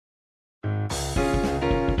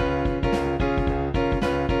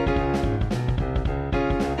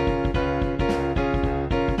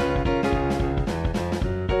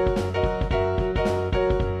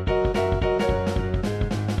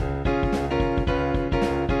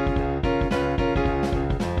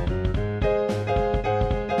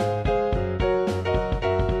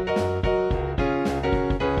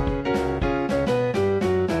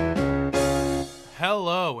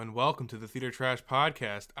welcome to the Theater Trash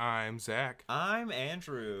Podcast. I'm Zach. I'm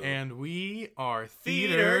Andrew. And we are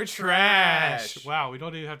Theater Theater Trash. Trash. Wow, we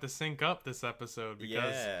don't even have to sync up this episode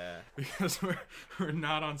because we're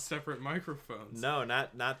not on separate microphones. No,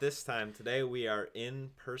 not this time. Today we are in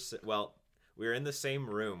person. Well, we're in the same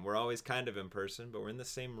room. We're always kind of in person, but we're in the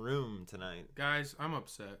same room tonight. Guys, I'm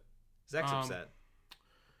upset. Zach's upset.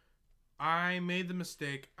 I made the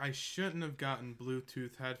mistake. I shouldn't have gotten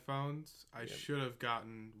Bluetooth headphones. I should have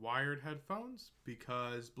gotten wired headphones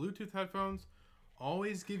because Bluetooth headphones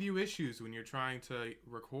always give you issues when you're trying to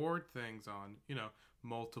record things on,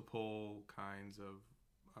 multiple kinds of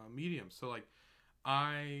mediums. So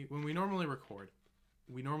when we normally record,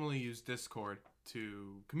 we normally use Discord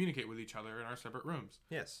to communicate with each other in our separate rooms.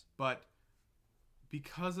 Yes. But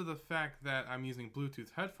because of the fact that I'm using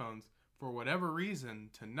Bluetooth headphones, for whatever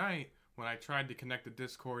reason, tonight, when I tried to connect the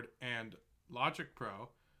Discord and Logic Pro,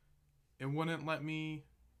 it wouldn't let me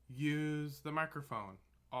use the microphone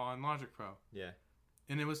on Logic Pro. Yeah.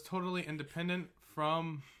 And it was totally independent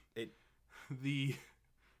from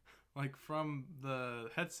from the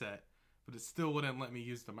headset, but it still wouldn't let me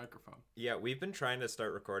use the microphone. Yeah, we've been trying to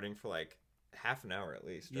start recording for half an hour at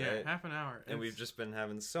least, right? Yeah, half an hour. And we've just been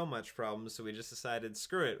having so much problems, so we just decided,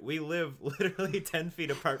 screw it. We live literally 10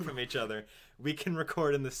 feet apart from each other. We can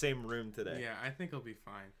record in the same room today. Yeah, I think it'll be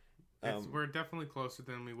fine. We're definitely closer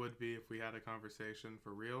than we would be if we had a conversation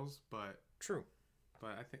for reals, but... True.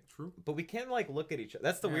 But I think... True? But we can't, look at each other.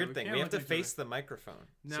 That's the weird thing. We have to face the microphone.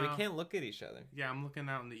 No. So we can't look at each other. Yeah, I'm looking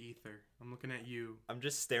out in the ether. I'm looking at you. I'm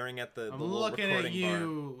just staring at the I'm little looking recording at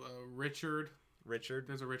you, Richard. Richard?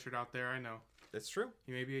 There's a Richard out there, I know. It's true.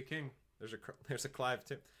 He may be a king. There's a Clive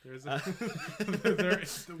too. There is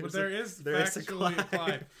factually a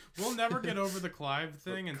Clive. We'll never get over the Clive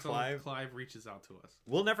thing until Clive reaches out to us.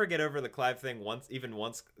 We'll never get over the Clive thing once.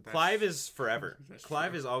 Clive is forever.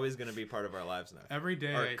 Clive is always going to be part of our lives now. Every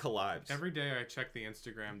day I check the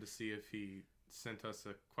Instagram to see if he sent us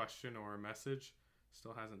a question or a message.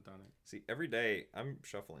 Still hasn't done it. See, every day I'm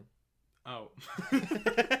shuffling. Oh.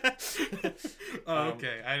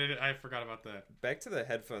 Okay. I forgot about that. Back to the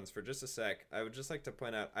headphones for just a sec. I would just like to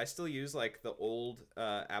point out, I still use the old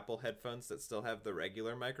Apple headphones that still have the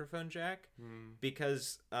regular microphone jack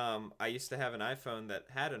because I used to have an iPhone that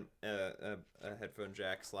had a headphone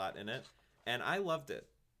jack slot in it, and I loved it.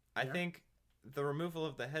 I think the removal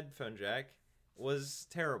of the headphone jack was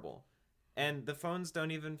terrible, and the phones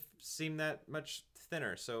don't even seem that much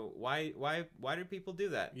thinner. So why do people do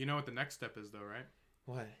that? You know what the next step is, though, right?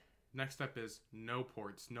 What? Next step is no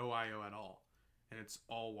ports, no I/O at all, and it's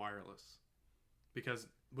all wireless. Because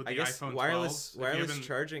with the iPhone 12s, wireless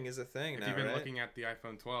charging is a thing now, If you've been right? looking at the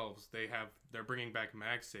iPhone 12s, they're bringing back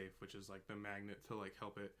MagSafe, which is the magnet to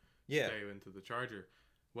help it stay into the charger.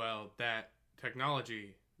 Well, that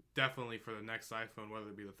technology definitely for the next iPhone, whether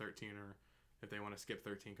it be the 13 or if they want to skip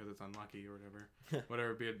 13 because it's unlucky or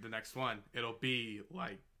whatever be the next one, it'll be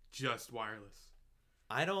just wireless.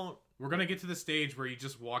 We're going to get to the stage where you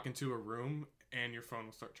just walk into a room and your phone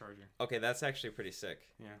will start charging. Okay, that's actually pretty sick.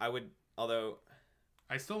 Yeah. Although...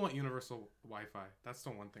 I still want universal Wi-Fi. That's the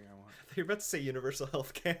one thing I want. You're about to say universal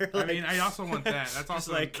healthcare. I mean, I also want that. That's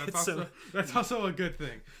also a good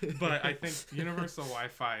thing. But I think universal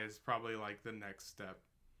Wi-Fi is probably the next step.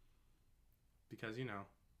 Because,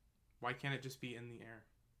 why can't it just be in the air?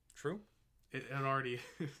 True. It already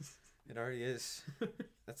is. It already is.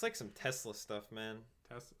 That's some Tesla stuff, man.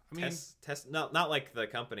 Tesla. I mean, Tesla. Not the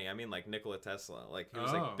company. I mean, Nikola Tesla. He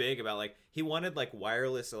was big about he wanted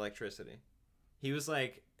wireless electricity. He was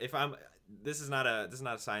this is not a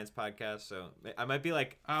science podcast, so I might be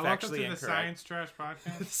factually welcome to incorrect. The Science Trash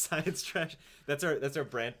Podcast. Science Trash. That's our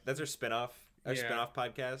brand. That's our spinoff. Our spinoff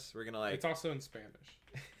podcast. We're gonna It's also in Spanish.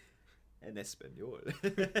 En español.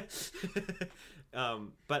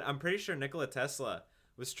 But I'm pretty sure Nikola Tesla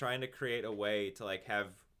was trying to create a way to have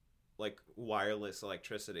wireless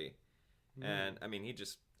electricity. And I mean,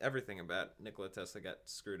 everything about Nikola Tesla got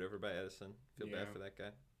screwed over by Edison. Feel bad for that guy.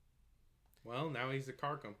 Well, now he's a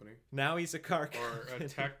car company. Or a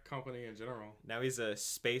tech company in general. Now he's a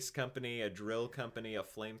space company, a drill company, a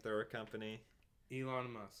flamethrower company.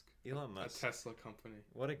 Elon Musk. A Tesla company.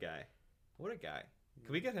 What a guy.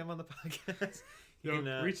 Can we get him on the podcast?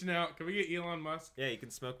 Reaching out. Can we get Elon Musk? Yeah, you can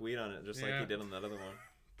smoke weed on it just like he did on that other one.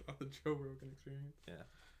 On the Joe Rogan Experience? Yeah.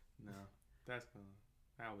 No.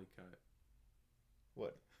 That'll be cut.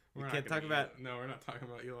 What? No, we're not talking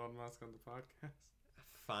about Elon Musk on the podcast.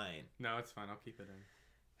 Fine. No, it's fine. I'll keep it in.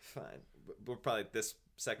 Fine. We're probably... This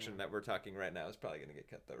section that we're talking right now is probably going to get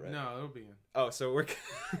cut, though, right? No, it'll be in. Oh, so we're...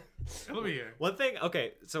 It'll be here. One thing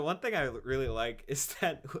I really like is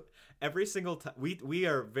that every single time we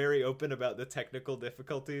are very open about the technical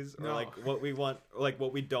difficulties or like what we want, like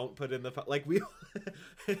what we don't put in the like we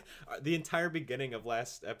the entire beginning of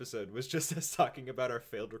last episode was just us talking about our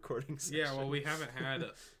failed recording session. Yeah, well, we haven't had.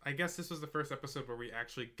 I guess this was the first episode where we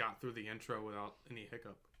actually got through the intro without any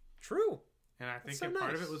hiccup. True. And I think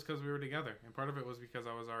part of it was because we were together, and part of it was because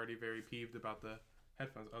I was already very peeved about the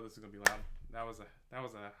headphones. Oh, this is gonna be loud. That was a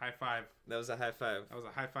high five. That was a high five. That was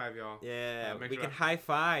a high five, y'all. Yeah, we can high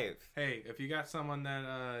five. Hey, if you got someone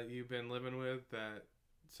that you've been living with that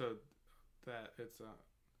it's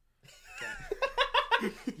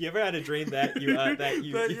You ever had a dream that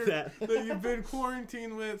you've been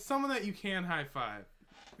quarantined with someone that you can high five?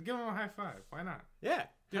 Give them a high five. Why not? Yeah.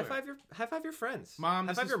 High five your friends. Mom,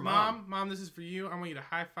 high this five is your mom. Mom, this is for you. I want you to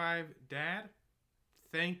high five Dad.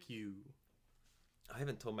 Thank you. I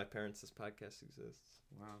haven't told my parents this podcast exists.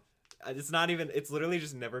 Wow. It's not even. It's literally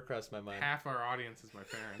just never crossed my mind. Half our audience is my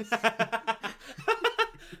parents.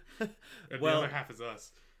 And the other half is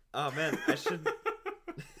us. Oh man, I should.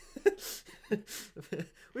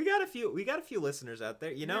 We got a few listeners out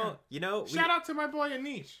there. You know. Shout out to my boy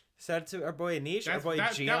Anish. Shout out to our boy Anish, our boy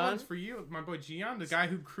Gian. That one's for you, my boy Gian, the guy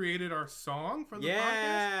who created our song for the podcast.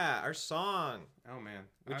 Yeah, our song. Oh man,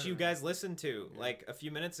 which you guys listened to like a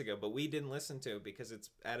few minutes ago, but we didn't listen to because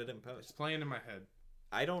it's added in post. It's playing in my head.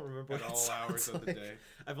 I don't remember at all hours of the day.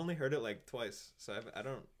 I've only heard it like twice, so I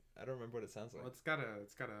don't remember what it sounds like. Well, it's got a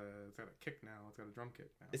kick now. It's got a drum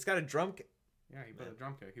kick now. It's got a drum kick. Yeah, he put a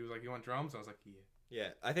drum kick. He was like, "You want drums?" I was like, "Yeah." Yeah,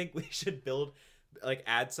 I think we should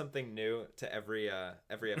add something new to every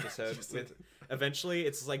episode. Eventually,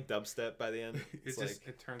 it's like dubstep by the end.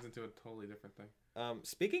 It turns into a totally different thing.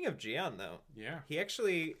 Speaking of Gian, though, yeah, he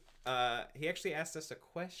actually asked us a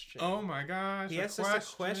question. Oh my gosh! He asked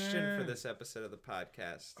us a question for this episode of the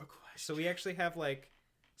podcast. A question. So we actually have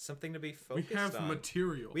something to be focused on. We have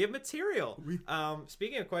material. We have material.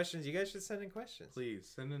 Speaking of questions, you guys should send in questions.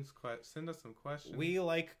 Please send us some questions. We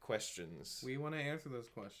like questions. We want to answer those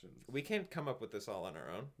questions. We can't come up with this all on our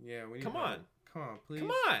own. Yeah, we need Come on, please.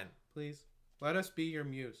 Come on, please. Let us be your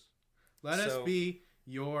muse. Let us be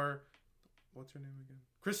your. What's her name again?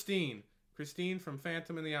 Christine. Christine from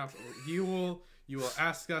Phantom in the Opera. You will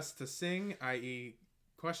ask us to sing, i.e.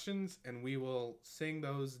 questions, and we will sing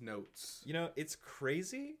those notes. You know, it's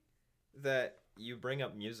crazy that you bring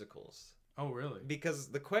up musicals. Oh, really? Because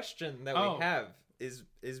the question that we have is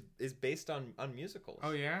based on musicals.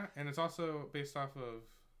 Oh yeah, and it's also based off of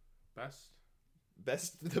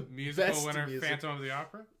the musical best winner, music. Phantom of the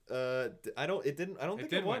Opera. I don't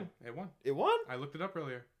think it won. It won. It won? I looked it up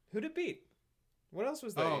earlier. Who did it beat? What else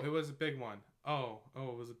was there? Oh, it was a big one. It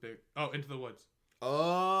was a big. Oh, Into the Woods.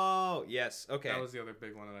 Oh, yes. Okay. That was the other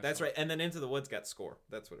big one. That's right. And then Into the Woods got score.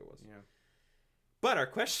 That's what it was. Yeah. But our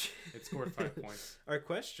question... It scored 5 points. Our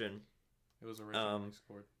question... It was originally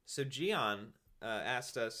scored. So Gian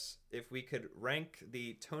asked us if we could rank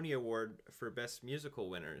the Tony Award for Best Musical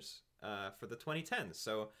winners for the 2010s.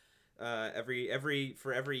 So every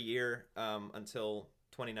year until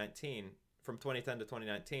 2019, from 2010 to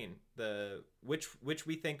 2019, which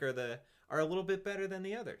we think are a little bit better than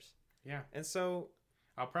the others. Yeah. And so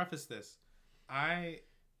I'll preface this. I've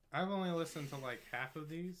only listened to like half of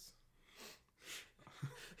these.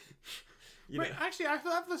 Actually,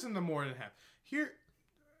 I've listened to more than half.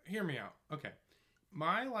 Hear me out. Okay.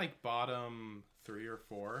 My bottom 3 or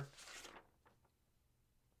 4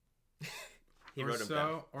 he wrote them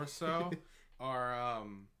down. or so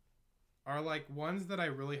are like ones that I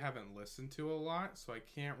really haven't listened to a lot, so I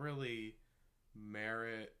can't really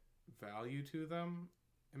merit value to them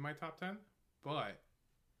in my top 10, but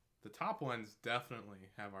the top ones definitely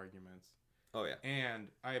have arguments. Oh yeah. And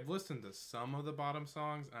I've listened to some of the bottom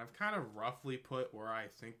songs, and I've kind of roughly put where I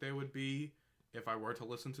think they would be if I were to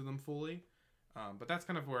listen to them fully. But that's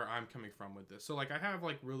kind of where I'm coming from with this. So I have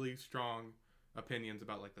really strong opinions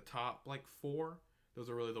about the top 4. Those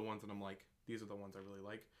are really the ones that I'm these are the ones I really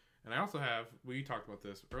like. And I also have, we talked about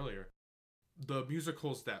this earlier, the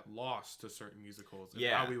musicals that lost to certain musicals and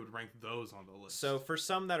how we would rank those on the list. So for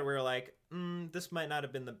some that we're this might not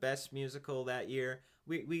have been the best musical that year,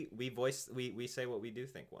 we say what we do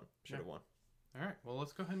think should have won. All right, well,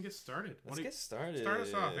 let's go ahead and get started. Let's get started. Start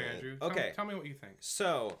us off, Andrew. Okay. Tell me what you think.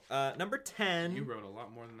 So, number 10. You wrote a lot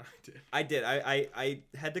more than I did. I did. I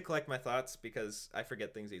had to collect my thoughts because I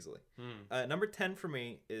forget things easily. Number 10 for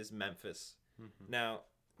me is Memphis. Mm-hmm. Now,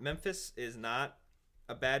 Memphis is not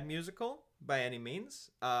a bad musical by any means.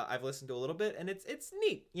 I've listened to a little bit, and it's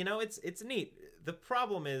neat. It's neat. The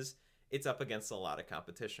problem is it's up against a lot of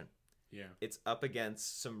competition. Yeah. It's up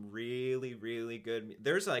against some really, really good.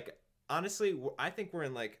 There's like, honestly, I think we're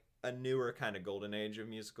in like a newer kind of golden age of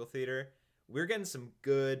musical theater. We're getting some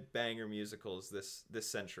good banger musicals this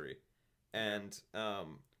century, and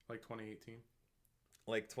like 2018.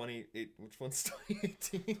 Like 20. Which one's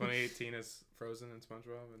 2018? 2018 is Frozen and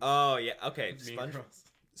SpongeBob. And oh yeah, okay.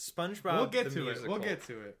 SpongeBob. We'll get the to musical. it. We'll get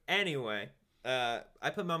to it. Anyway, I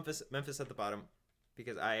put Memphis at the bottom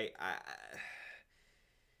because I.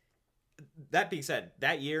 That being said,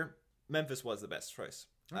 that year Memphis was the best choice.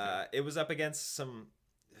 Okay. It was up against some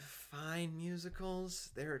fine musicals.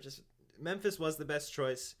 Memphis was the best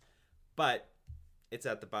choice, but it's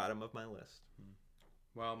at the bottom of my list.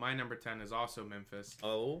 Well, my number 10 is also Memphis.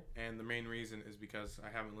 Oh. And the main reason is because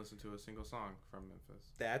I haven't listened to a single song from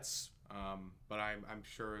Memphis. That's... But I'm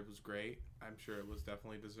sure it was great. I'm sure it was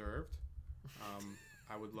definitely deserved.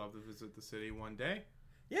 I would love to visit the city one day.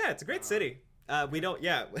 Yeah, it's a great city. We don't...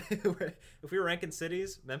 Yeah. If we were ranking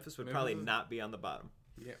cities, Memphis would probably not be on the bottom.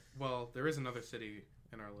 Yeah. Well, there is another city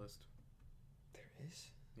in our list. There is?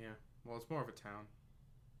 Yeah. Well, it's more of a town.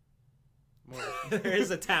 There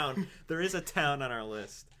is a town. There is a town on our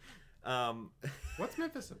list. What's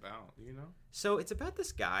Memphis about? Do you know? So it's about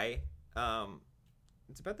this guy.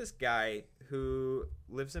 It's about this guy who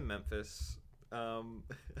lives in Memphis. I'm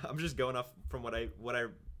just going off from what I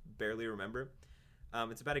barely remember.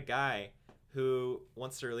 It's about a guy who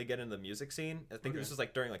wants to really get into the music scene. I think this was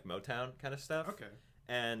like during like Motown kind of stuff. Okay.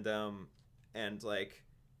 And like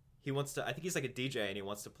he wants to. I think he's like a DJ and he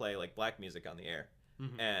wants to play like black music on the air.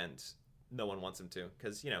 Mm-hmm. And no one wants him to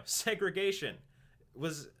because, segregation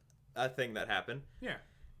was a thing that happened. Yeah.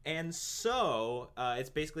 And so it's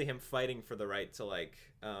basically him fighting for the right to, like,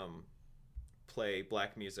 play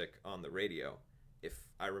black music on the radio, if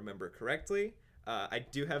I remember correctly. I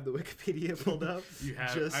do have the Wikipedia pulled up. You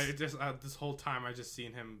have? This whole time I just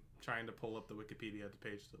seen him trying to pull up the Wikipedia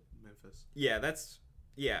page to Memphis. Yeah,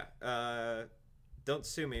 don't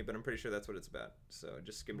sue me, but I'm pretty sure that's what it's about. So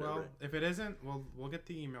just skimmed over it. Well, if it isn't, we'll get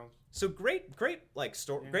the emails. So great like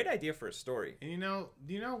story. Yeah. Great idea for a story. And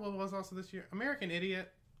do you know what was also this year? American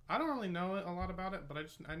Idiot. I don't really know a lot about it, but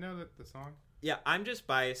I know that the song. Yeah, I'm just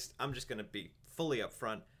biased. I'm just gonna be fully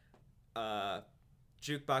upfront.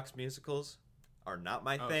 Jukebox musicals are not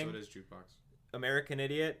my thing. So it is jukebox. American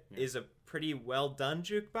Idiot is a pretty well done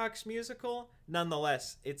jukebox musical.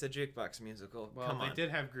 Nonetheless, it's a jukebox musical. Well, Come on. They did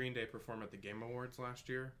have Green Day perform at the Game Awards last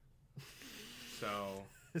year. So,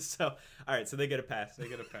 all right. So they get a pass. They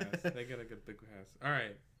get a pass. They get a good big pass. All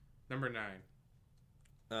right, number 9.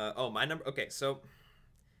 My number. Okay, so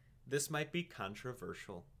this might be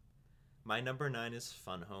controversial. My number 9 is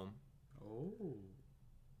Fun Home. Oh.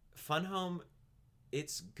 Fun Home,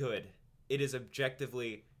 it's good. It is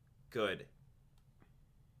objectively good.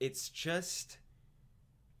 It's just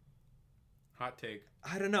hot take.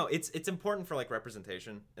 I don't know. It's important for like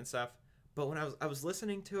representation and stuff. But when I was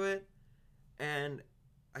listening to it, and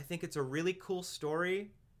I think it's a really cool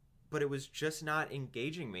story, but it was just not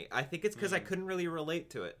engaging me. I think it's because I couldn't really relate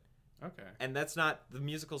to it. Okay. And that's not the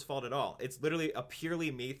musical's fault at all. It's literally a purely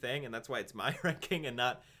me thing, and that's why it's my ranking and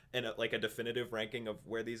not a definitive ranking of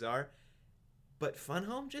where these are. But Fun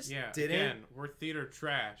Home just didn't. Again, we're theater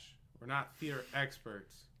trash. We're not theater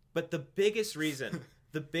experts. But the biggest reason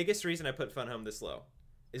I put Fun Home this low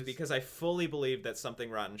is because I fully believe that Something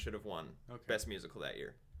Rotten should have won Best Musical that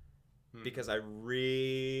year. Because I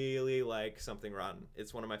really like Something Rotten.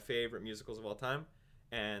 It's one of my favorite musicals of all time,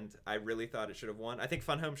 and I really thought it should have won. I think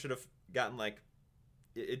Fun Home should have gotten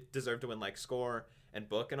it deserved to win score and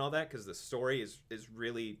book and all that because the story is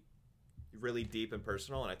really, really deep and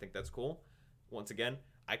personal, and I think that's cool. Once again,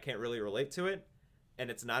 I can't really relate to it. And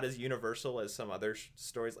it's not as universal as some other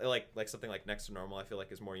stories, like something like Next to Normal. I feel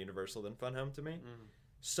like is more universal than Fun Home to me.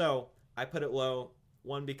 So I put it low.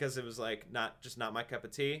 1, because it was not my cup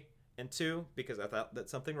of tea, and 2, because I thought that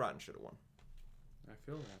Something Rotten should have won. I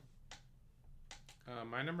feel that.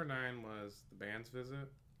 My number 9 was The Band's Visit.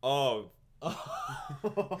 Oh,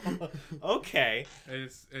 okay.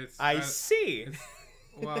 It's. I see.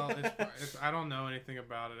 I don't know anything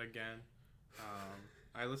about it again.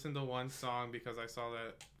 I listened to one song because I saw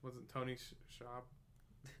that wasn't Tony Shalhoub.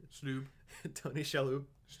 Tony Shalhoub.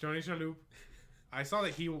 Tony Shalhoub. I saw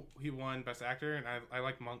that he won Best Actor, and I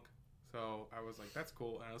like Monk, so I was like, that's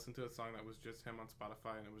cool. And I listened to a song that was just him on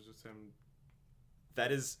Spotify, and it was just him.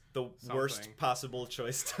 That is the worst possible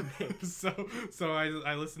choice to make. so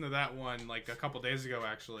I listened to that one a couple days ago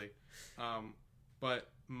actually,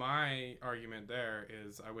 but my argument there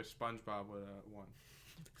is I wish SpongeBob would have won.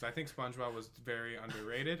 Because I think SpongeBob was very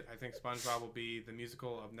underrated. I think SpongeBob will be the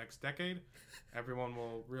musical of next decade. Everyone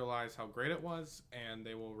will realize how great it was, and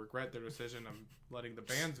they will regret their decision of letting the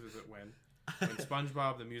band's visit win. When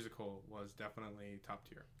SpongeBob the musical was definitely top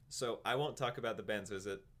tier. So I won't talk about the band's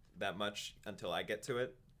visit that much until I get to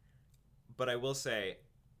it. But I will say,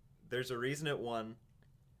 there's a reason it won.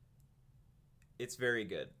 It's very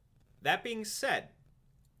good. That being said,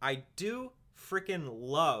 I do freaking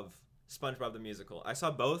love SpongeBob the Musical. I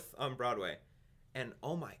saw both on Broadway, and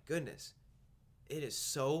oh my goodness, it is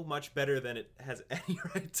so much better than it has any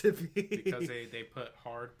right to be. Because they put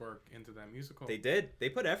hard work into that musical. They did. They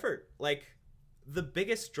put effort. Like, the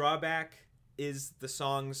biggest drawback is the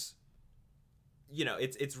songs. You know,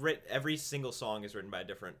 it's written. Every single song is written by a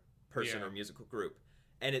different person or musical group,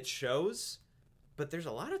 and it shows. But there's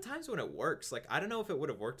a lot of times when it works. Like, I don't know if it would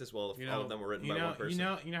have worked as well if all of them were written by one person.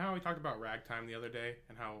 You know how we talked about Ragtime the other day,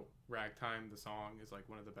 and how Ragtime, the song, is like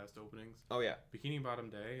one of the best openings? Oh, yeah. Bikini Bottom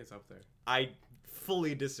Day is up there. I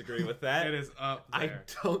fully disagree with that. It is up there. I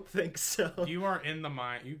don't think so. You are in the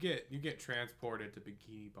mind. You get transported to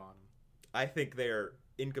Bikini Bottom. I think they are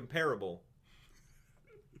incomparable.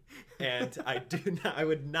 And I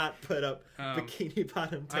would not put up Bikini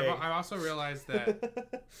Bottom Day. I also realized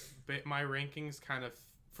that my rankings kind of,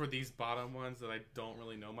 for these bottom ones that I don't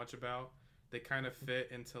really know much about, they kind of fit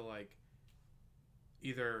into like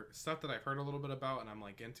either stuff that I've heard a little bit about and I'm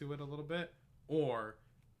like into it a little bit, or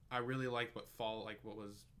I really liked what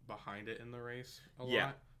was behind it in the race a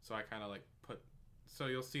lot. So I kind of like so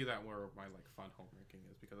you'll see that where my like fun home ranking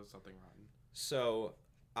is because of Something Rotten. So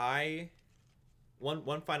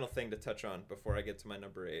One final thing to touch on before I get to my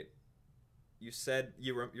number 8. You said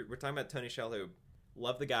you were talking about Tony Shalhoub.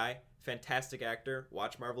 Love the guy, fantastic actor.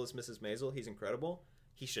 Watch Marvelous Mrs. Maisel. He's incredible.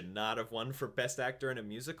 He should not have won for Best Actor in a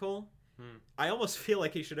Musical. I almost feel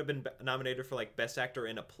like he should have been nominated for like Best Actor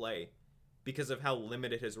in a Play because of how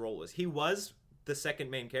limited his role was. He was the second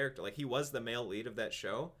main character. Like, he was the male lead of that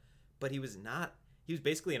show, but he was not. He was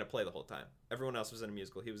basically in a play the whole time. Everyone else was in a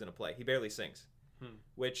musical. He was in a play. He barely sings,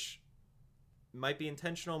 which might be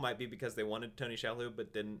intentional, might be because they wanted Tony Shalhoub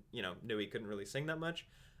but knew he couldn't really sing that much.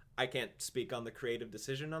 I can't speak on the creative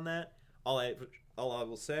decision on that. All I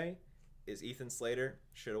will say is Ethan Slater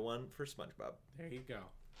should have won for SpongeBob. There you go.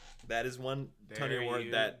 That is one Tony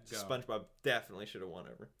Award that SpongeBob definitely should have won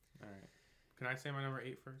over. All right. Can I say my number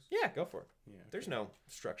 8 first? Yeah, go for it. Yeah. There's no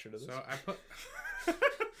structure to this.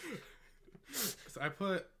 I'll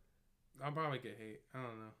probably get hate. I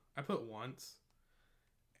don't know. I put Once.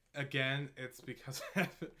 Again, it's because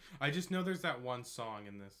I just know there's that one song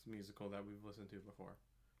in this musical that we've listened to before.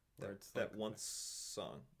 That Once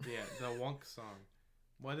song. Yeah, the Wonk song.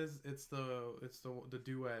 What is it's the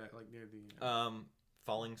duet like near the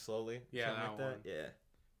Falling Slowly. Yeah, that like one. Yeah.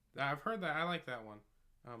 I've heard that. I like that one.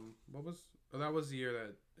 That was the year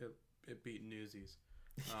that it beat Newsies.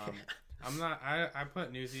 I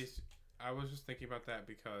put Newsies. I was just thinking about that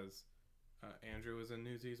because Andrew was in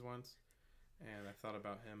Newsies once. And I thought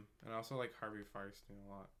about him. And I also like Harvey Fierstein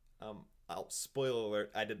a lot. Spoiler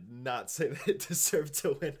alert, I did not say that it deserved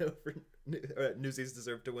to win over... Newsies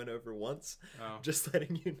deserved to win over Once. Oh. Just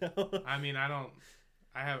letting you know. I mean, I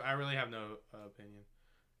really have no opinion.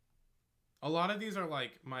 A lot of these are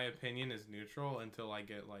like, my opinion is neutral until I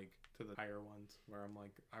get like to the higher ones where I'm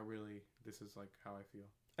like, this is like how I feel.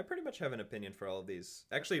 I pretty much have an opinion for all of these.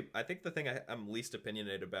 Actually, I think the thing I'm least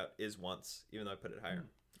opinionated about is Once, even though I put it higher.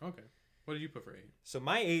 Okay. What did you put for 8? So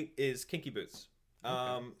my 8 is Kinky Boots.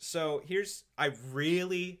 Okay. So I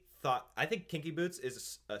think Kinky Boots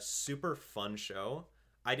is a super fun show.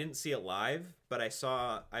 I didn't see it live, but I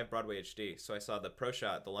have Broadway HD, so I saw the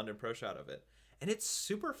London Pro Shot of it. And it's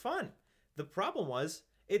super fun. The problem was,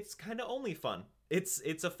 it's kind of only fun.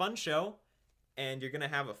 It's a fun show, and you're going to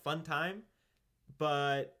have a fun time,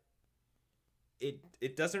 but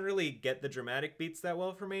it doesn't really get the dramatic beats that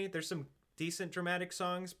well for me. There's some decent dramatic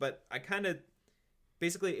songs, but I kind of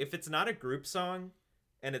basically, if it's not a group song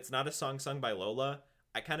and it's not a song sung by Lola,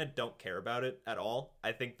 I kind of don't care about it at all.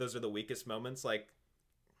 I think those are the weakest moments. Like,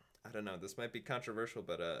 I don't know, this might be controversial,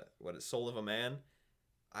 but what is Soul of a Man?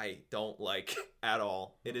 I don't like at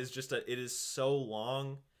all. It is so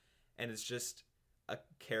long, and it's just a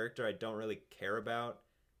character I don't really care about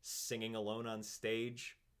singing alone on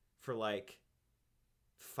stage for like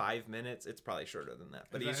 5 minutes. It's probably shorter than that.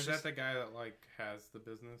 But is that the guy that like has the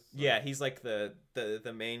business? Yeah, he's like the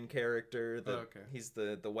main character. Okay. He's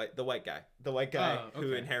the white guy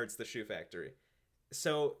who inherits the shoe factory.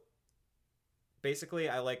 So basically,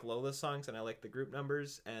 I like Lola's songs and I like the group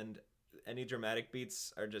numbers, and any dramatic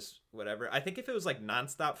beats are just whatever. I think if it was like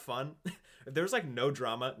nonstop fun, if there was like no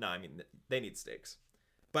drama, I mean they need stakes.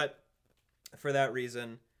 But for that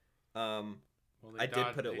reason, Well, I did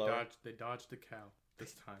put it lower. They dodged the cow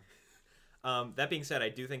this time. That being said, I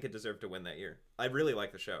do think it deserved to win that year. I really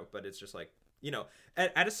like the show, but it's just like,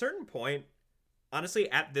 at a certain point, honestly,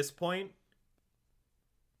 at this point,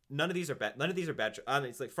 none of these are bad. None of these are bad.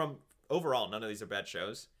 It's like from overall, none of these are bad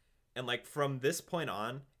shows. And like from this point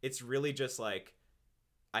on, it's really just like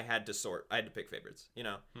I had to pick favorites,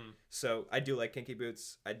 So I do like Kinky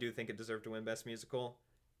Boots. I do think it deserved to win Best Musical.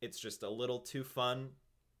 It's just a little too fun,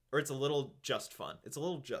 or it's a little just fun. It's a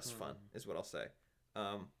little just fun, is what I'll say.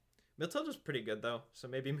 Matilda's pretty good though, so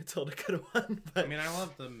maybe Matilda could have won. But I mean, I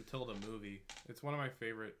love the Matilda movie. It's one of my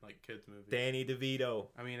favorite kids movies. Danny DeVito.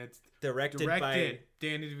 I mean, it's directed by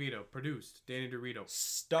Danny DeVito, produced Danny DeVito,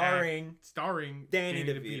 starring Danny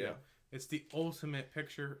DeVito. It's the ultimate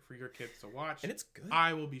picture for your kids to watch, and it's good.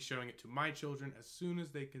 I will be showing it to my children as soon as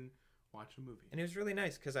they can watch a movie. And it was really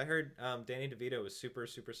nice because I heard Danny DeVito was super,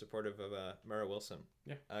 super supportive of Mara Wilson.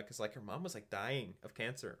 Yeah. Because her mom was dying of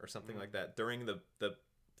cancer or something like that during the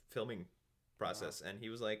filming process, and he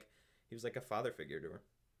was like a father figure to her.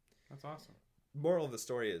 That's awesome. Moral of the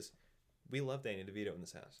story is, we love Danny DeVito in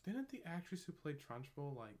this house. Didn't the actress who played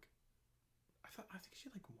Trunchbull I think she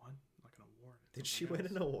won an award. Did she win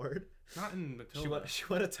an award? Not in Matilda. She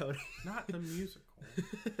won a Tony. Not the musical.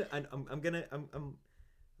 I'm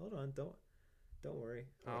hold on, don't worry.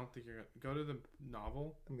 I don't think you're gonna go to the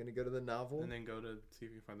novel. I'm gonna go to the novel and then go to see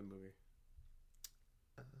if you can find the movie.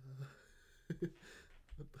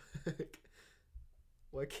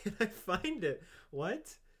 Why can't I find it?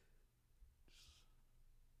 What?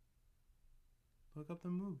 Look up the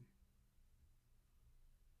movie.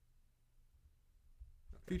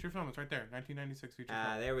 Feature film. It's right there. 1996 feature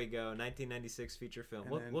film. There we go. 1996 feature film.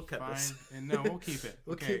 We'll cut this. And no, we'll keep it.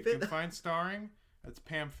 We'll okay, keep it. You can find starring. It's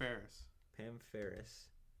Pam Ferris. Pam Ferris.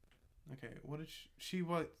 Okay, what did she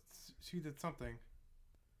what? She did something.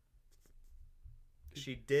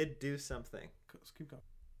 She did do something. Let's keep going.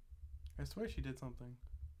 I swear she did something.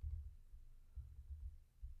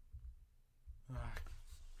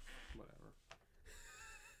 Whatever.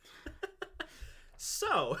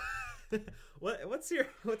 So, what's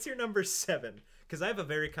your number 7? Because I have a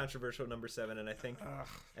very controversial number 7, and I think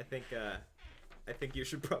you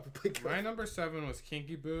should probably go. My number 7 was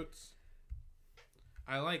Kinky Boots.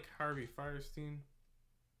 I like Harvey Fierstein.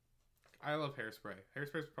 I love Hairspray.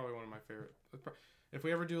 Hairspray is probably one of my favorite. If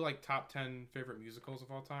we ever do top 10 favorite musicals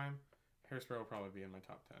of all time, Hairspray will probably be in my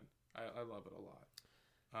top 10. I love it a lot.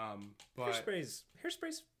 But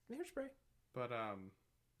Hairspray. But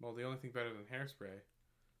well, the only thing better than Hairspray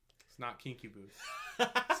is not Kinky Boots.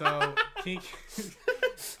 So Kinky,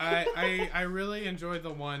 I really enjoyed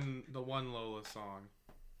the one Lola song.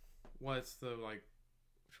 What's the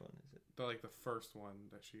Which one is it? The first one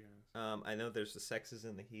that she has. I know there's the Sex is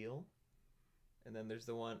in the Heel. And then there's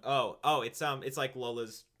the one it's like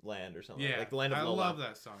Lola's Land or something. Yeah, like the Land of Lola. I love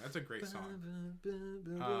that song. That's a great song.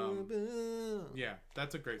 Yeah,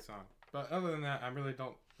 that's a great song. But other than that, I really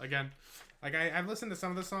don't. Again, I've listened to some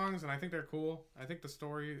of the songs and I think they're cool. I think the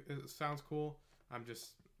story sounds cool. I'm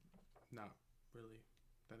just not really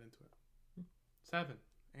that into it. 7,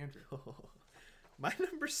 Andrew. My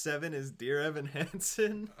number 7 is Dear Evan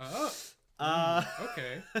Hansen.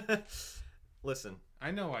 Okay. Listen, I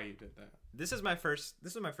know why you did that. This is my first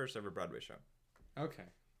ever Broadway show. Okay.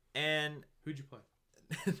 And who'd you play?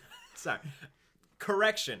 Sorry.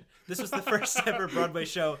 Correction. This was the first ever Broadway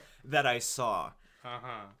show that I saw.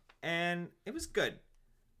 Uh-huh. And it was good.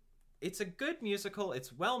 It's a good musical.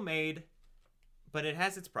 It's well made, but it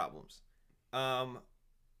has its problems.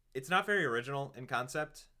 It's not very original in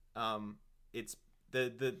concept. It's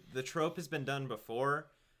the trope has been done before.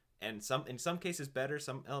 And in some cases better,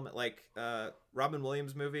 some element Robin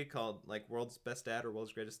Williams movie called World's Best Dad or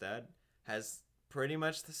World's Greatest Dad has pretty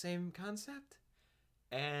much the same concept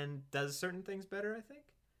and does certain things better, I think.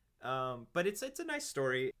 But it's a nice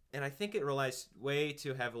story, and I think it relies way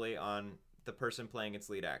too heavily on the person playing its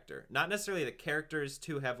lead actor. Not necessarily the characters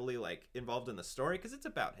too heavily involved in the story because it's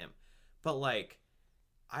about him, but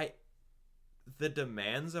the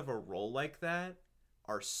demands of a role like that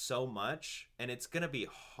are so much, and it's gonna be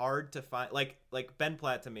hard to find. Ben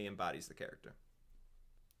Platt to me embodies the character,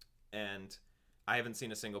 and I haven't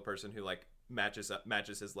seen a single person who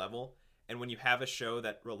matches his level. And when you have a show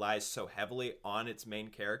that relies so heavily on its main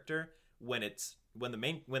character, when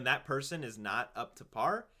that person is not up to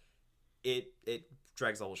par, it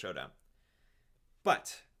drags the whole show down.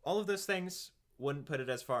 But all of those things wouldn't put it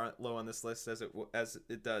as far low on this list as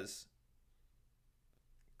it does.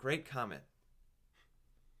 Great Comet.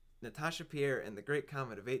 Natasha Pierre and the Great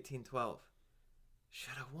Comet of 1812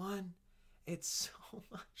 should have won. it's so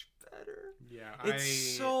much better. Yeah,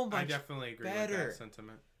 It's so much I definitely agree better. with that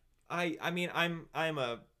sentiment. I mean, I'm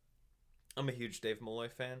a huge Dave Malloy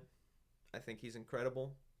fan. I think he's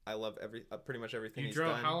incredible. I love pretty much everything he's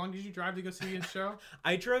done. How long did you drive to go see his show?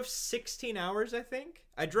 I drove 16 hours, I think.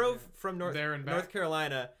 I drove from North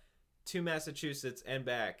Carolina to Massachusetts and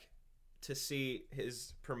back to see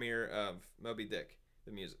his premiere of Moby Dick,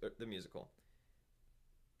 the musical.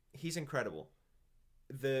 He's incredible.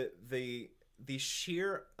 The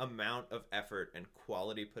sheer amount of effort and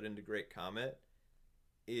quality put into Great Comet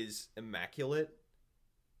is immaculate,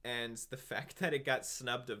 and the fact that it got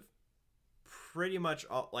snubbed of pretty much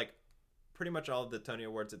all of the Tony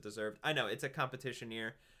Awards it deserved. I know it's a competition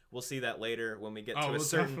year. We'll see that later when we get to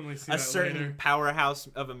a certain powerhouse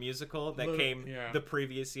of a musical that came the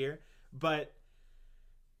previous year. But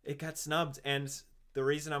it got snubbed, and the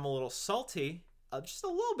reason I'm a little salty, just a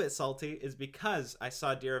little bit salty, is because I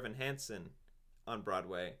saw Dear Evan Hansen on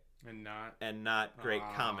Broadway and not Great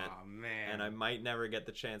Comet. Man. And I might never get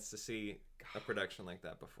the chance to see a production like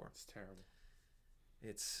that before. It's terrible.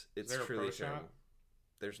 It's there truly a pro terrible. shot?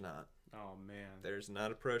 There's not. Oh man. There's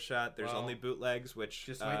not a pro shot. There's only bootlegs, which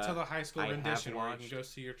just wait till the high school rendition where you watched. can go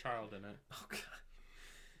see your child in it. Oh god.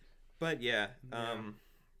 But yeah,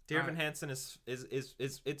 Dear Evan Hansen is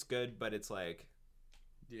it's good, but it's like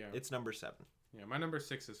it's number 7. Yeah, my number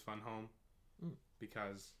 6 is Fun Home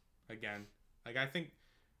because again, like I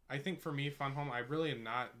think for me Fun Home, I really am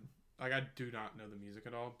not like I do not know the music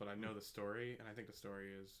at all, but I know the story, and I think the story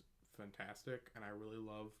is fantastic, and I really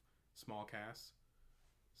love small casts.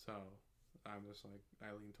 So I'm just like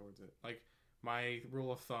I lean towards it. Like my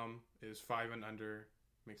rule of thumb is 5 and under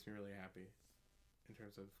makes me really happy in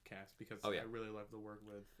terms of cast because I really love to work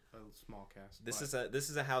with a small cast. This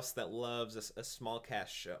is a house that loves a small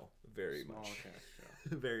cast show very much. Small cast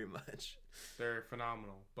show. Very much. They're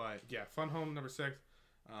phenomenal. But yeah, Fun Home number 6.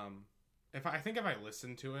 If I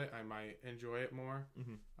listen to it, I might enjoy it more.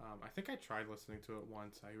 Mm-hmm. I think I tried listening to it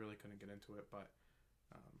once. I really couldn't get into it, but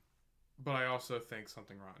I also think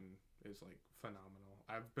Something Rotten is like phenomenal.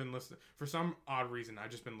 I've been listening for some odd reason.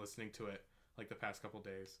 I've just been listening to it like the past couple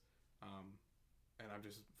days, and I've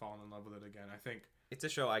just fallen in love with it again. I think it's a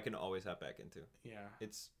show I can always hop back into. Yeah,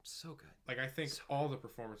 it's so good. Like I think all the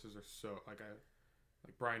performances are so like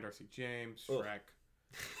Brian Darcy James, Shrek.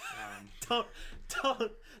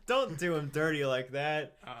 Don't do him dirty like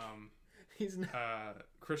that. He's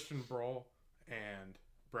Christian Borle and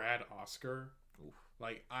Brad Oscar. Oof.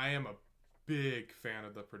 Like I am a big fan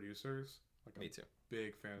of The Producers. Like me too.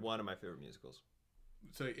 Big fan. One of my favorite musicals.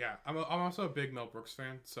 So yeah, I'm also a big Mel Brooks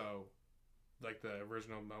fan. So like the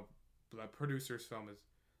original The Producers film is,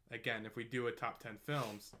 again, if we do a top 10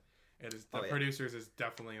 films, it is The Producers is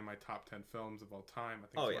definitely in my top 10 films of all time. I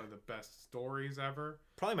think it's one of the best stories ever.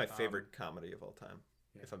 Probably my favorite comedy of all time,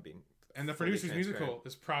 if I'm being. And The Producers musical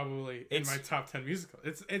is probably in my top 10 musical.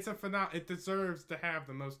 It's a phenomenal. It deserves to have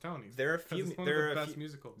the most Tonys. There are a few. It's one of the best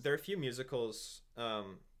musicals. There are a few musicals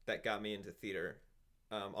that got me into theater.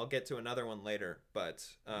 I'll get to another one later, but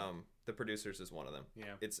The Producers is one of them.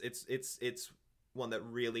 Yeah. It's one that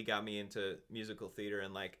really got me into musical theater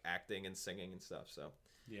and like acting and singing and stuff. So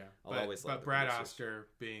yeah, I'll always love but Brad Oscar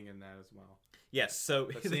being in that as well. Yes. So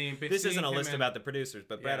this isn't a list about The Producers,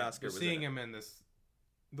 but Brad Oscar was seeing him in this.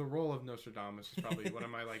 The role of Nostradamus is probably one of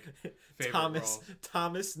my like favorite roles.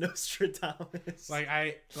 Thomas Nostradamus.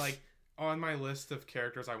 Like on my list of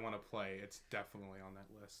characters I want to play, it's definitely on that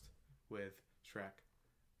list with Shrek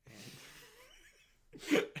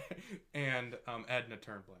and Edna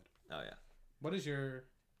Turnblad. Oh yeah. What is your?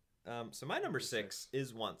 So my number 6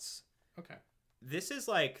 is Once. Okay. This is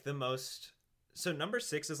like the most. So number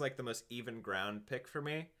 6 is like the most even ground pick for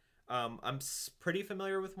me. I'm pretty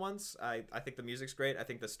familiar with Once. I think the music's great. I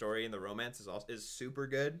think the story and the romance is super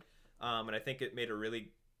good. And I think it made a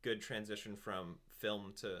really good transition from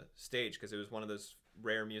film to stage because it was one of those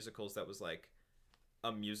rare musicals that was like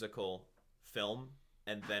a musical film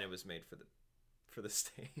and then it was made for the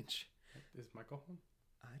stage. Is Michael home?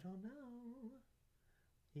 I don't know.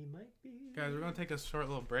 He might be. Guys, we're gonna take a short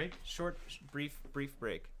little break. Brief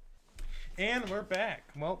break. And we're back.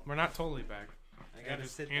 Well, we're not totally back.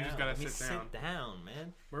 Andrew's gotta sit down. Sit down,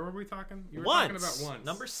 man. Where were we talking? You were Once. talking about Once.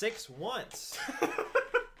 Number 6, Once.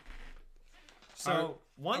 So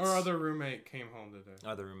Once. Our other roommate came home today.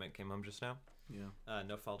 Other roommate came home just now. Yeah.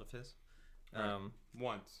 No fault of his.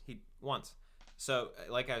 Once. So,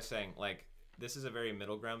 like I was saying, like this is a very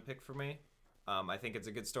middle ground pick for me. I think it's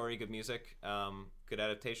a good story, good music, good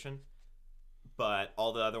adaptation. But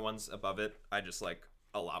all the other ones above it, I just like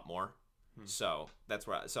a lot more. So that's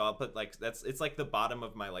where. So I'll put like it's like the bottom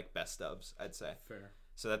of my like best ofs, I'd say. Fair.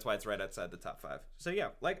 So that's why it's right outside the top 5. So yeah,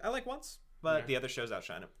 I like Once, but the other shows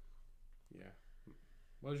outshine it. Yeah.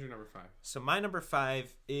 What was your number 5? So my number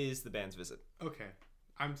 5 is The Band's Visit. Okay.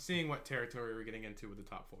 I'm seeing what territory we're getting into with the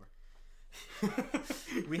top 4.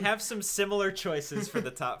 We have some similar choices for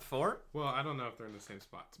the top 4. Well, I don't know if they're in the same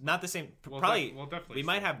spots. Not the same. Well, probably. Definitely. We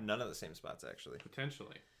might have none of the same spots actually.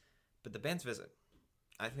 Potentially. But The Band's Visit,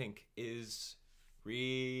 I think, is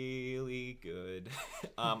really good.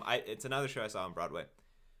 It's another show I saw on Broadway.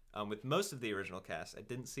 With most of the original cast, I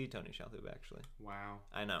didn't see Tony Shalhoub actually. Wow.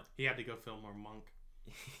 I know. He had to go film more Monk.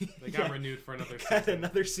 They got renewed for another season.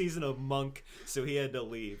 Another season of Monk, so he had to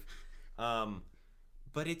leave.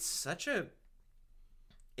 But it's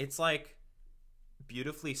it's like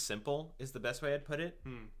beautifully simple is the best way I'd put it.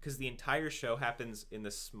 Because the entire show happens in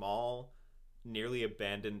this small, nearly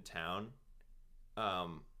abandoned town.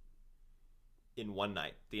 In one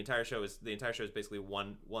night. The entire show is basically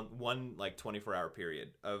one like 24-hour period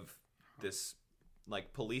of this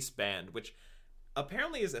like police band, which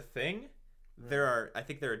apparently is a thing. I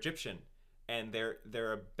think they're Egyptian, and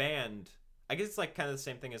they're a band. I guess it's like kind of the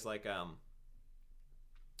same thing as like a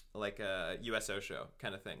USO show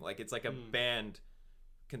kind of thing. Like it's like a band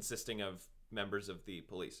consisting of members of the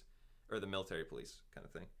police or the military police kind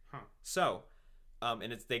of thing. So,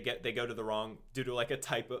 and they go to the wrong, due to like a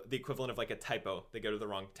typo, the equivalent of like a typo. They go to the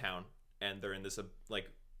wrong town, and they're in this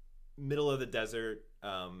like middle of the desert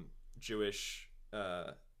Jewish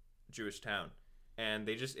town, and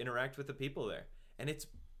they just interact with the people there, and it's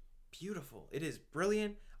beautiful. It is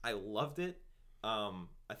brilliant. I loved it.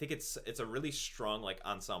 I think it's a really strong like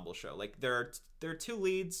ensemble show. Like there are 2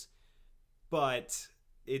 leads, but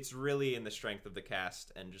it's really in the strength of the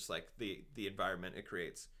cast and just like the environment it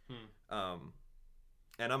creates.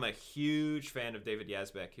 And I'm a huge fan of David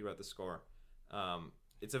Yazbek. He wrote the score.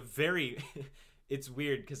 It's a very it's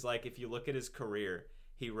weird because like if you look at his career,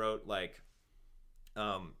 he wrote like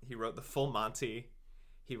he wrote The Full Monty.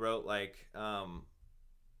 He wrote like I'm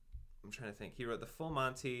trying to think. He wrote The Full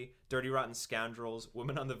Monty, Dirty Rotten Scoundrels,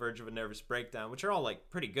 Woman on the Verge of a Nervous Breakdown, which are all like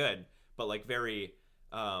pretty good, but like very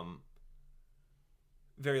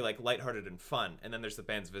like lighthearted and fun. And then there's The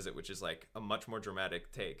Band's Visit, which is like a much more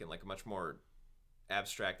dramatic take and like a much more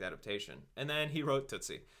abstract adaptation. And then he wrote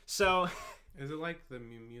Tootsie. So is it like the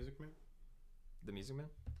Music Man? The Music Man?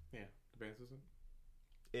 Yeah, The Band's Visit.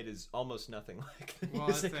 It is almost nothing like the Well,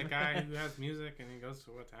 Music it's that guy who has music and he goes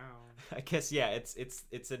to a town. I guess yeah.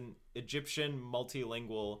 It's an Egyptian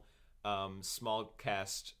multilingual, small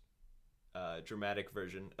cast, dramatic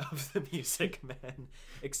version of the Music Man,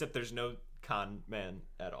 except there's no con man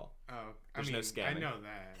at all. Oh, there's no scamming. I know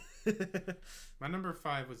that. My number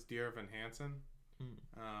 5 was Dear Evan Hansen.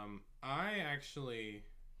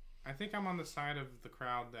 I think I'm on the side of the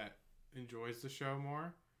crowd that enjoys the show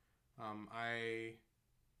more. I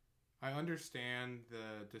understand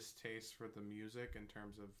the distaste for the music in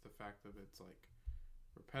terms of the fact that it's like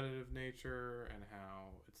repetitive nature and how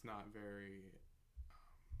it's not very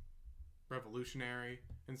revolutionary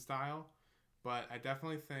in style, but I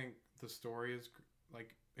definitely think the story is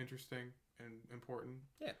like interesting and important.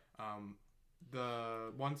 Yeah.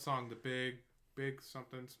 The one song, the big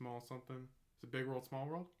something, small something. Is it Big World, Small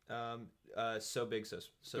World? So big, so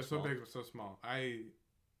small. So big, so small. I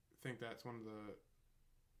think that's one of the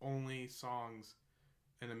only songs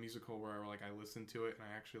in a musical where like I listened to it and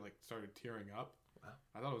I actually like started tearing up. Wow.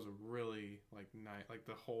 I thought it was a really like nice, like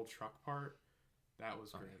the whole truck part. That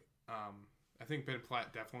was great. I think Ben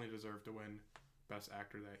Platt definitely deserved to win Best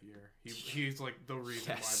Actor that year. He's like the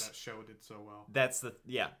reason why that show did so well. That's the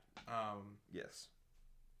yes.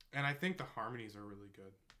 And I think the harmonies are really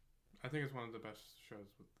good. I think it's one of the best shows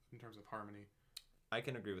in terms of harmony. I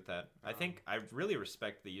can agree with that. I think I really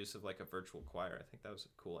respect the use of like a virtual choir. I think that was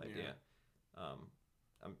a cool idea. Yeah.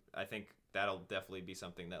 I think that'll definitely be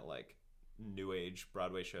something that like new age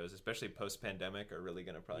Broadway shows, especially post pandemic, are really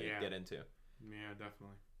gonna probably get into. Yeah,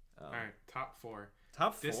 definitely. All right, top 4.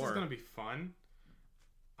 Top 4. This is gonna be fun.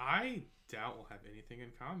 I doubt we'll have anything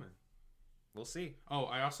in common. We'll see. Oh,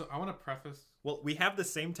 I want to preface. Well, we have the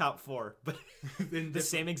same top 4, but the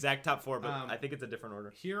same exact top 4, but I think it's a different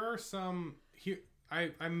order. Here are some.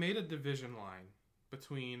 I made a division line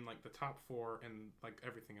between like the top 4 and like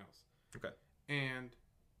everything else. Okay. And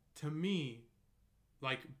to me,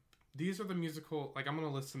 like these are the musical. Like I'm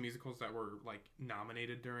gonna list some musicals that were like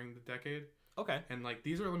nominated during the decade. Okay. And like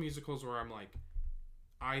these are the musicals where I'm like,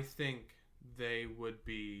 I think they would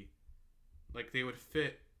be, like they would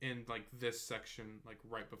fit in like this section, like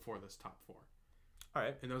right before this top 4. All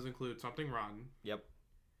right. And those include Something Rotten. Yep.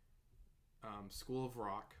 School of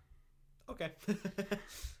Rock. Okay.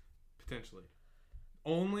 Potentially.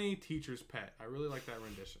 only Teacher's Pet. I really like that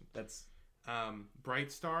rendition. That's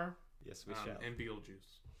Bright Star. Yes, we shall. And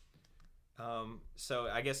Beetlejuice. So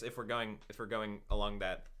I guess if we're going along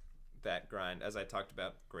that grind, as I talked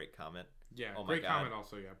about, Great Comet. Yeah, oh Great Comet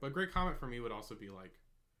also, yeah. But Great Comet for me would also be like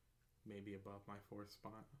maybe above my fourth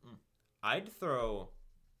spot. I'd throw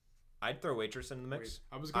Waitress in the mix.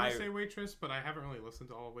 I was gonna say Waitress, but I haven't really listened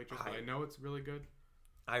to all of Waitress, but I know it's really good.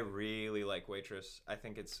 I really like Waitress. I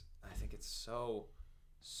think it's so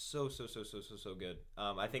good.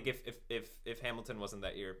 I think if Hamilton wasn't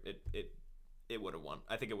that year, it would have won.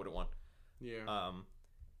 I think it would have won. Yeah.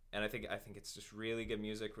 And I think it's just really good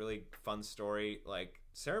music, really fun story. Like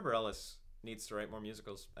Sarah Bareilles needs to write more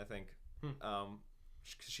musicals, I think.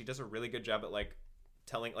 She does a really good job at like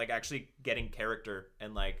telling, like actually getting character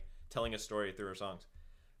and like telling a story through her songs.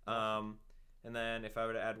 And then if I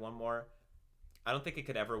were to add one more, I don't think it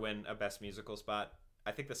could ever win a Best Musical spot.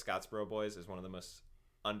 I think The Scottsboro Boys is one of the most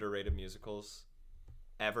underrated musicals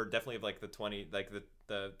ever. Definitely of like the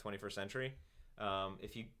 21st century.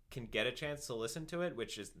 If you can get a chance to listen to it,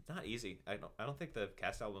 which is not easy. I don't think the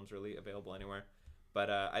cast album's really available anywhere, but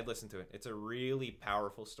I'd listen to it. It's a really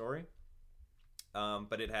powerful story.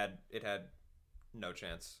 But it had no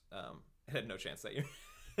chance. It had no chance that year.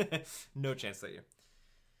 No chance that year.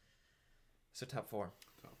 So top four.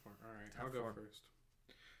 All right, I'll go first.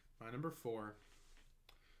 My number 4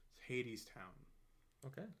 is Hadestown.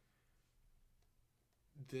 Okay.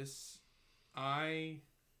 I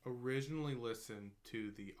originally listened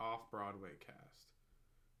to the off-Broadway cast.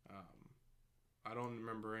 I don't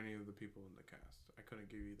remember any of the people in the cast. I couldn't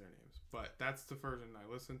give you their names. But that's the version I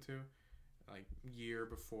listened to, like, year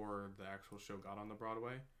before the actual show got on the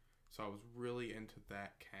Broadway. So I was really into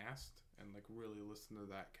that cast and, like, really listened to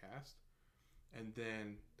that cast. And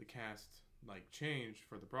then the cast, like, changed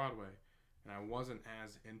for the Broadway. And I wasn't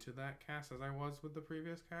as into that cast as I was with the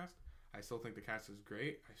previous cast. I still think the cast is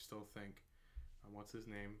great. I still think, what's his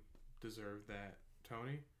name, deserved that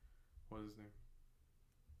Tony. What is his name?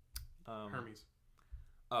 Hermes.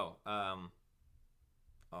 Oh God,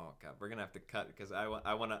 we're gonna have to cut because I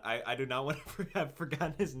do not want to have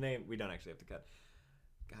forgotten his name. We don't actually have to cut.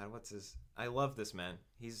 God, what's his? I love this man.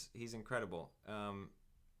 He's incredible.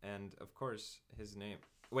 And of course his name.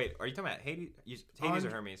 Wait, are you talking about Hades? Hades or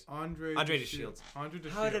Hermes? Andre de Shields. Andre de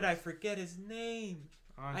Shields. How did I forget his name?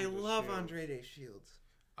 I love Shields. Andre de Shields.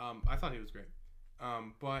 I thought he was great.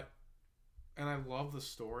 And I love the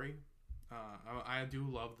story. I do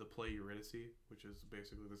love the play Eurydice, which is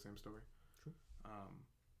basically the same story. True.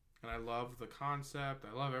 And I love the concept.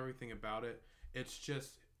 I love everything about it. It's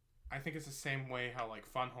just, I think it's the same way how like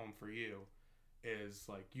Fun Home for you is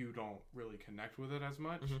like you don't really connect with it as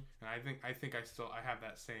much. Mm-hmm. And I think I have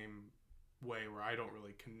that same way where I don't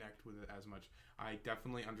really connect with it as much. I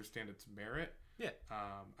definitely understand its merit. Yeah.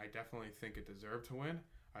 I definitely think it deserved to win.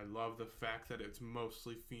 I love the fact that it's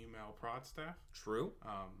mostly female prod staff. True.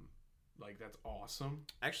 Like that's awesome.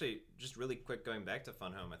 Actually, just really quick going back to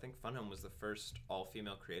Fun Home, I think Fun Home was the first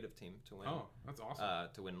all-female creative team to win. Oh, that's awesome.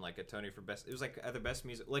 To win like a Tony for best. It was like either best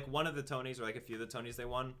music, like one of the Tonys or like a few of the Tonys they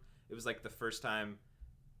won. It was like the first time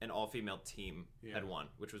an all-female team had won,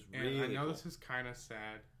 which was really cool. And I know this is kind of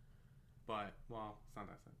sad, but well, it's not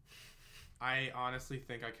that sad. I honestly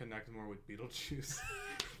think I connect more with Beetlejuice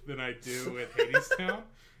than I do with Hadestown.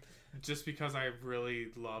 Just because I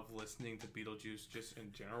really love listening to Beetlejuice just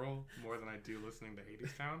in general more than I do listening to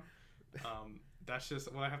Hadestown. That's just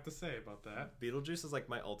what I have to say about that. Beetlejuice is like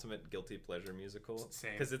my ultimate guilty pleasure musical.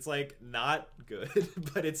 Same. Because it's like not good,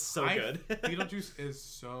 but it's so good. Beetlejuice is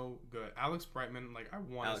so good. Alex Brightman, like I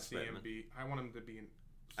want to see him be. I want him to be in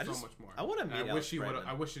so much more. I want to meet Alex Brightman.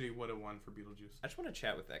 I wish he would have won for Beetlejuice. I just want to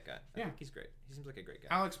chat with that guy. I think he's great. He seems like a great guy.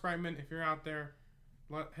 Alex Brightman, if you're out there,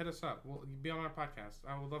 hit us up. We'll be on our podcast.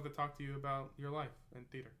 I would love to talk to you about your life in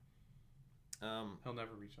theater. He'll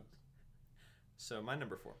never reach us. So my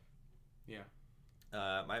number 4. Yeah.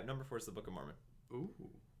 My number 4 is the Book of Mormon. Ooh.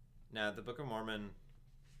 Now, the Book of Mormon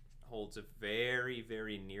holds a very,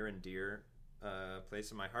 very near and dear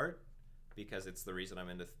place in my heart because it's the reason I'm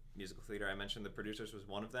into musical theater. I mentioned the producers was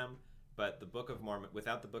one of them, but the Book of Mormon,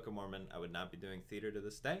 without the Book of Mormon, I would not be doing theater to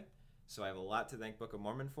this day. So I have a lot to thank Book of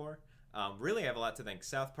Mormon for. Really, I have a lot to thank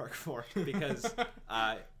South Park for because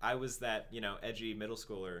I was that, edgy middle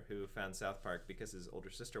schooler who found South Park because his older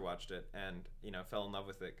sister watched it and, fell in love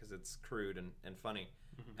with it because it's crude and funny.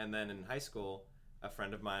 Mm-hmm. And then in high school, a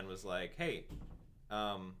friend of mine was like, hey,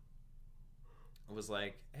 did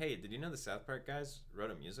you know the South Park guys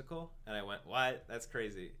wrote a musical? And I went, what? That's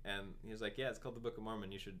crazy. And he was like, yeah, it's called The Book of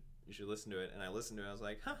Mormon. You should listen to it. And I listened to it. I was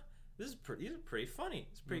like, huh. These are pretty funny.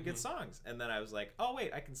 It's pretty good songs. And then I was like, oh,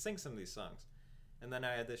 wait, I can sing some of these songs. And then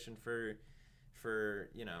I auditioned for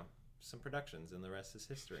some productions, and the rest is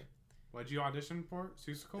history. What'd you audition for?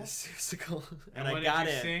 Seussical? Seussical. And I what got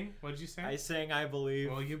did you in. sing? What did you say? I sang I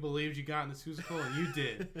Believe. Well, you believed you got into Seussical, and you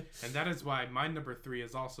did. And that is why my number 3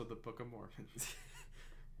 is also the Book of Mormon.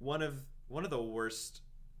 One of the worst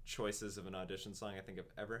choices of an audition song I think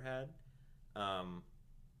I've ever had.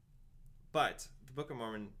 But the Book of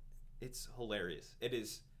Mormon, it's hilarious. It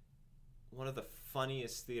is one of the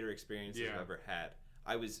funniest theater experiences I've ever had.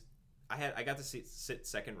 I got to sit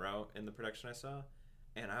second row in the production I saw,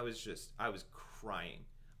 and I was crying.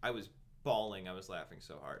 I was bawling. I was laughing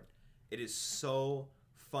so hard. It is so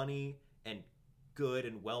funny and good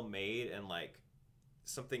and well made, and like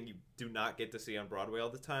something you do not get to see on Broadway all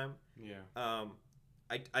the time. Yeah.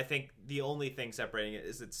 I think the only thing separating it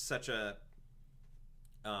is it's such a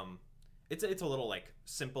it's a little like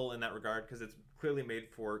simple in that regard because it's clearly made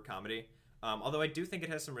for comedy. Although I do think it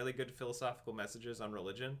has some really good philosophical messages on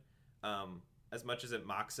religion. As much as it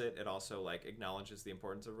mocks it, it also like acknowledges the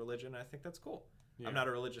importance of religion. I think that's cool. Yeah. I'm not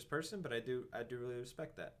a religious person, but I do really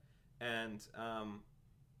respect that. And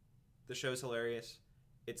the show's hilarious.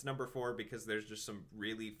 It's number 4 because there's just some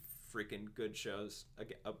really freaking good shows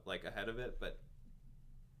like ahead of it. But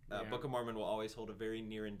Book of Mormon will always hold a very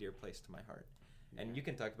near and dear place to my heart. And you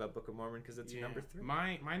can talk about Book of Mormon because it's your number 3.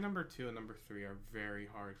 My number 2 and number 3 are very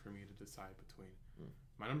hard for me to decide between.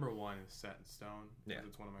 My number 1 is Set in Stone because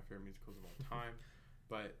it's one of my favorite musicals of all time.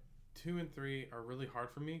 But 2 and 3 are really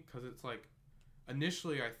hard for me because it's like,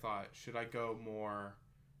 initially I thought, should I go more,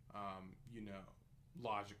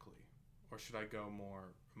 logically, or should I go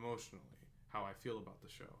more emotionally, how I feel about the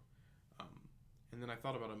show? And then I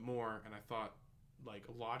thought about it more, and I thought, like,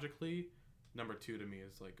 logically, number 2 to me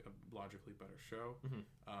is like a logically better show.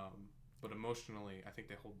 But emotionally, I think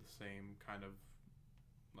they hold the same kind of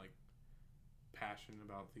like passion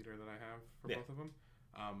about theater that I have for both of them.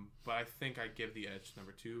 But I think I give the edge to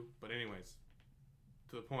number 2. But anyways,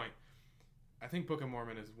 to the point, I think Book of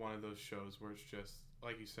Mormon is one of those shows where it's just,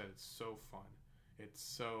 like you said, it's so fun. It's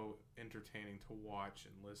so entertaining to watch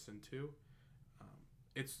and listen to.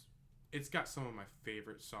 It's got some of my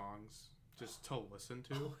favorite songs just to listen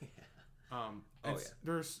to. Oh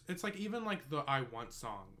yeah. It's like even like the I Want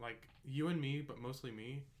song, like You and Me, but mostly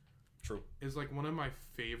Me. True. Is like one of my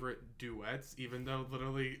favorite duets, even though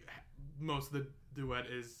literally most of the duet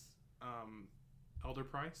is Elder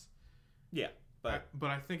Price. Yeah, but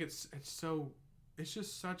I think it's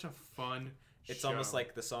just such a fun. It's show. Almost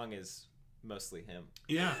like the song is mostly him.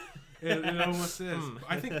 Yeah, it almost is.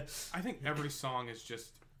 I think every song is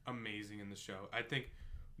just amazing in the show. I think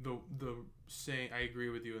the saying, I agree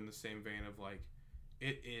with you in the same vein of like,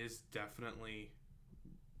 it is definitely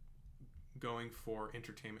going for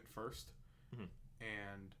entertainment first,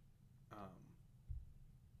 and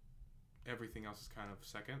everything else is kind of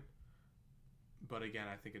second. But again,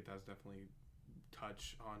 I think it does definitely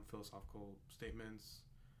touch on philosophical statements.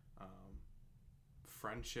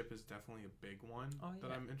 Friendship is definitely a big one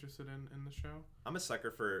that I'm interested in the show. I'm a sucker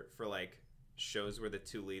for like shows where the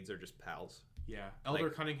 2 leads are just pals. Yeah, Elder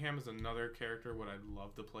Cunningham is another character. Would I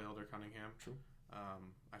love to play Elder Cunningham? True.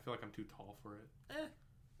 I feel like I'm too tall for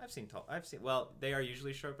it. Well, they are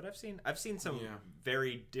usually short, but I've seen some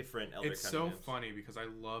very different Elder Cunninghams. It's so funny because I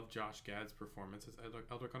love Josh Gad's performance as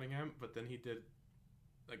Elder Cunningham, but then he did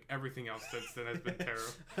like everything else since then has been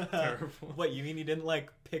terrible. What, you mean he didn't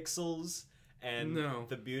like Pixels and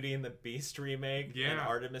the Beauty and the Beast remake and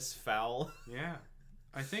Artemis Fowl? Yeah.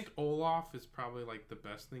 I think Olaf is probably like the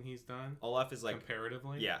best thing he's done. Olaf is like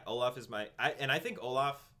comparatively. Yeah, Olaf is I think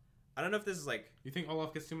Olaf, I don't know if this is like, you think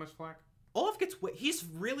Olaf gets too much flack? Olaf he's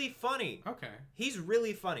really funny. Okay. He's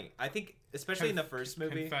really funny. I think, especially in the first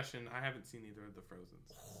movie. Confession, I haven't seen either of the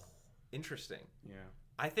Frozens. Interesting. Yeah.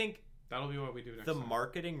 I think that'll be what we do next time. The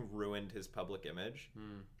marketing ruined his public image.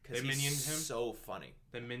 They minioned him? So funny.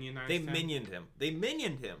 They minionized him? They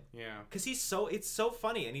minioned him. Yeah. Because it's so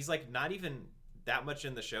funny, and he's like not even that much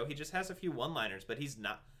in the show. He just has a few one-liners, but he's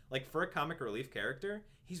not, like, for a comic relief character,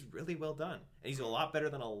 he's really well done. And he's a lot better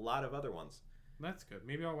than a lot of other ones. That's good.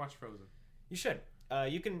 Maybe I'll watch Frozen. You should.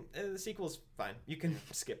 You can, the sequel's fine. You can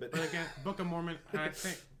skip it. But again, Book of Mormon, I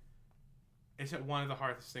think it's one of the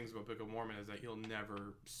hardest things about Book of Mormon is that you'll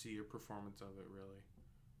never see a performance of it, really.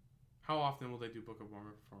 How often will they do Book of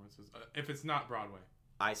Mormon performances? If it's not Broadway.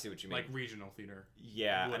 I see what you mean. Like regional theater.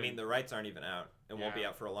 Yeah, I mean, the rights aren't even out. It won't be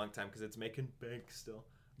out for a long time because it's making bank still.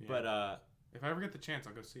 Yeah. But if I ever get the chance,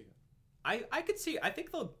 I'll go see it. I could see. I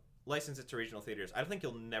think they'll license it to regional theaters. I don't think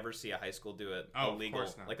you'll never see a high school do it. Of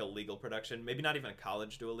course not. Like a legal production. Maybe not even a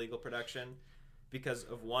college do a legal production, because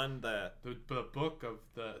of the book of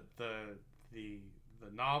the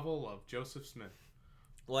novel of Joseph Smith.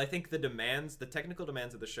 Well, I think the technical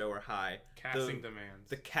demands of the show are high. Casting demands.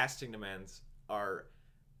 The casting demands are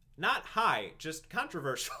not high, just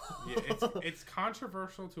controversial. Yeah, it's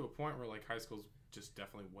controversial to a point where like high schools just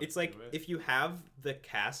definitely wouldn't It's like do it. if you have the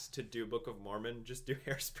cast to do Book of Mormon, just do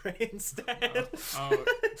Hairspray instead.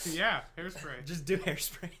 Yeah, Hairspray. Just do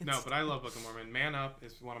Hairspray instead. No, but I love Book of Mormon. Man Up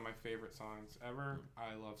is one of my favorite songs ever.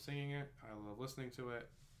 I love singing it. I love listening to it.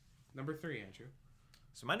 Number 3, Andrew.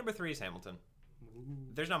 So my number 3 is Hamilton. Ooh.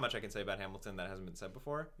 There's not much I can say about Hamilton that hasn't been said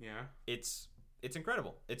before. Yeah. It's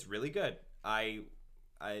incredible. It's really good.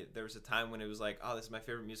 There was a time when it was like, oh, this is my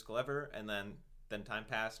favorite musical ever, and then time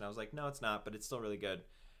passed, and I was like, no, it's not, but it's still really good.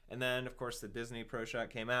 And then, of course, the Disney Pro Shot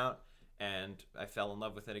came out, and I fell in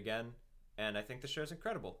love with it again. And I think the show's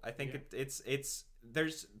incredible. I think there's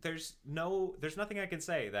nothing I can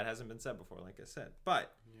say that hasn't been said before, like I said.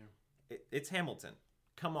 But it's Hamilton.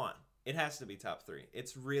 Come on, it has to be top 3.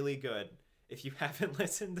 It's really good. If you haven't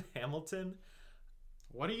listened to Hamilton,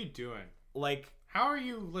 what are you doing? Like, how are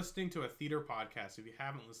you listening to a theater podcast if you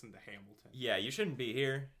haven't listened to Hamilton? Yeah, you shouldn't be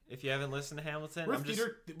here if you haven't listened to Hamilton.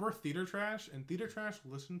 We're theater trash, and theater trash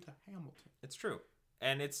listen to Hamilton. It's true,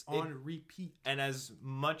 and it's on repeat. And as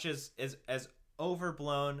much as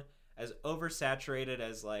overblown, as oversaturated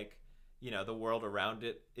as like the world around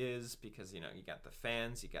it is, because you got the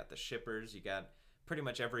fans, you got the shippers, you got pretty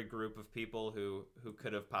much every group of people who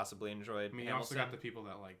could have possibly enjoyed. I mean, you also got the people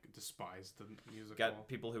that like despise the musical. Got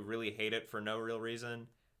people who really hate it for no real reason.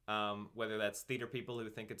 Whether that's theater people who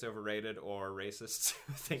think it's overrated or racists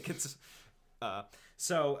who think it's.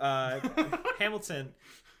 Hamilton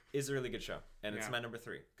is a really good show, and it's my number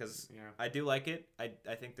 3 because I do like it.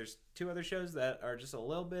 I think there's 2 other shows that are just a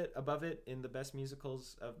little bit above it in the best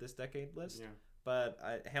musicals of this decade list. Yeah. But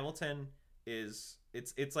Hamilton is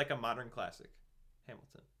it's like a modern classic.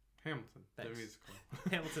 Hamilton. Thanks. The musical.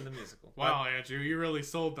 Hamilton the musical. Wow, Andrew, you really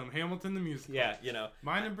sold them. Hamilton the musical. Yeah,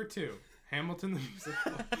 My number 2, Hamilton the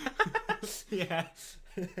musical. Yeah.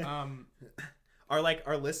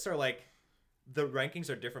 Our lists are like, the rankings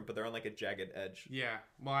are different, but they're on like a jagged edge. Yeah.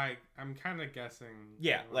 Well, I'm kind of guessing.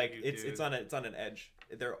 Yeah, like it's on an edge.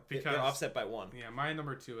 They're offset by 1. Yeah, my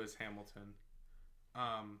number 2 is Hamilton.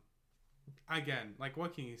 Again, like,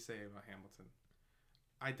 what can you say about Hamilton?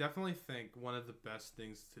 I definitely think one of the best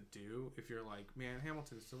things to do if you're like, man,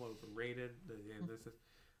 Hamilton is so overrated.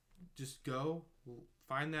 Just go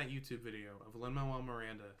find that YouTube video of Lin-Manuel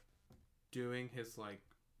Miranda doing his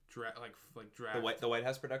draft. The White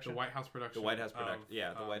House production. The White House production. The White House production.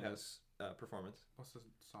 Yeah, the White House performance. What's the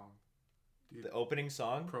song? The opening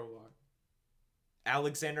song. Prologue.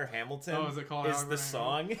 Alexander Hamilton. Oh, is it called Alexander the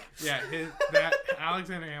song? Yeah, that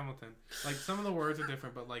Alexander Hamilton. Like, some of the words are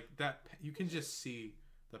different, but like that, you can just see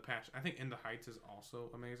the passion. I think In the Heights is also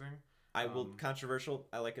amazing. Controversial.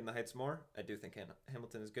 I like In the Heights more. I do think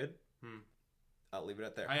Hamilton is good. I'll leave it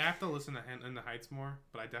at there. I have to listen to In the Heights more,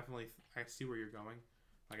 but I see where you're going.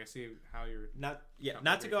 Like, I see how you're not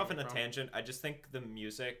to go off on a tangent. I just think the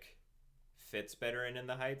music fits better in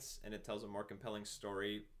the Heights, and it tells a more compelling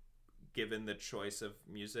story given the choice of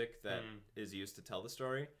music that is used to tell the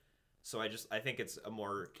story. So I think it's a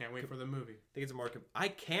more... Can't wait for the movie. I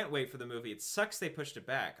can't wait for the movie. It sucks they pushed it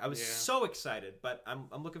back. I was so excited, but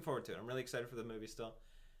I'm looking forward to it. I'm really excited for the movie still.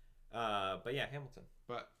 But yeah, Hamilton.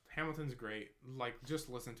 But Hamilton's great. Like, just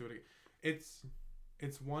listen to it.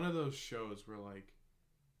 It's one of those shows where, like...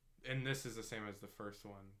 And this is the same as the first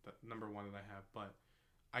one, the number 1 that I have, but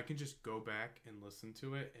I can just go back and listen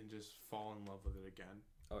to it and just fall in love with it again.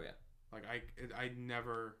 Oh, yeah. Like, I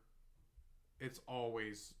never... It's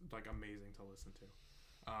always like amazing to listen to.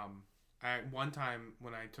 One time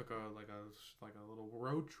when I took a little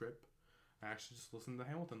road trip, I actually just listened to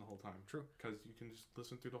Hamilton the whole time. True, because you can just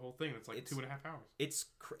listen through the whole thing. It's 2.5 hours.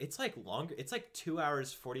 It's like longer. It's like 2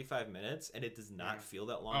 hours 45 minutes, and it does not feel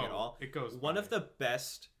that long at all. It goes one of the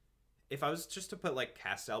best. If I was just to put like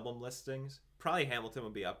cast album listings, probably Hamilton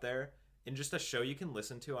would be up there. And just a show you can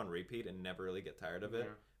listen to on repeat and never really get tired of it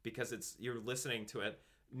because you're listening to it.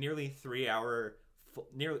 Nearly 3 hour,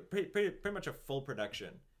 pretty much a full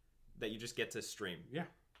production that you just get to stream. Yeah.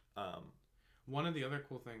 One of the other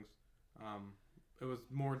cool things, it was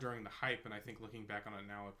more during the hype, and I think looking back on it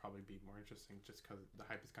now, it'd probably be more interesting just because the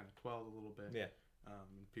hype is kind of quelled a little bit. Yeah.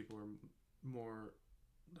 People are more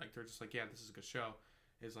like, they're just like, yeah, this is a good show.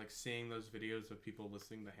 Is like seeing those videos of people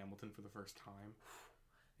listening to Hamilton for the first time.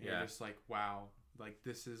 And you're just like, wow, like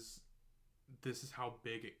this is how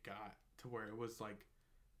big it got to where it was like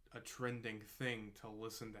a trending thing to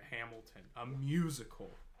listen to Hamilton, a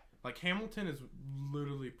musical. Like, Hamilton is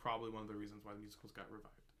literally probably one of the reasons why the musicals got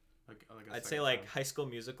revived. I'd say like High School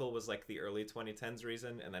Musical was like the early 2010s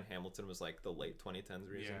reason, and then Hamilton was like the late 2010s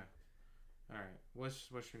reason. Yeah. All right. What's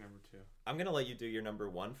your number 2? I'm gonna let you do your number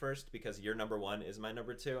 1 first because your number 1 is my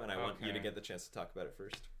number 2, and I want you to get the chance to talk about it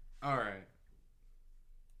first. All right.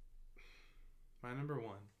 My number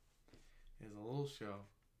 1 is a little show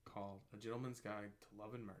called A Gentleman's Guide to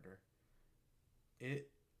Love and Murder. It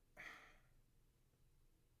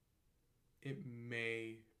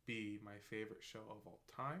may be my favorite show of all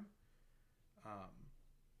time.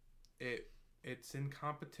 It's in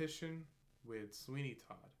competition with Sweeney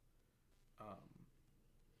Todd.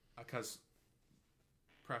 Because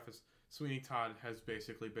preface, Sweeney Todd has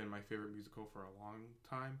basically been my favorite musical for a long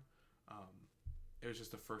time. It was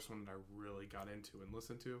just the first one that I really got into and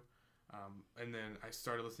listened to. And then I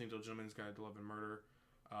started listening to A Gentleman's Guide to Love and Murder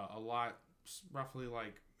a lot, roughly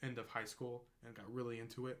like end of high school, and got really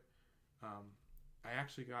into it. I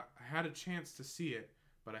had a chance to see it,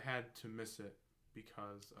 but I had to miss it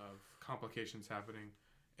because of complications happening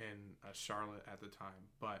in Charlotte at the time.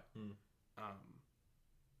 But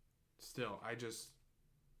still,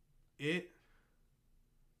 it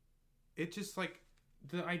just like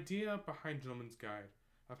the idea behind Gentleman's Guide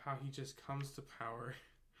of how he just comes to power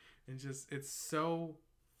and just, it's so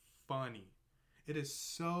funny. It is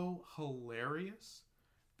so hilarious,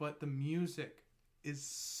 but the music is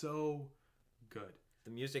so good.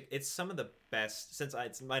 The music, it's some of the best.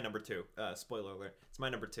 It's my number 2. Spoiler alert, it's my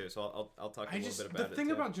number 2. So I'll talk a little bit about it. The thing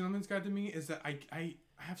about Gentleman's Guide to me is that I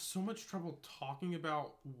have so much trouble talking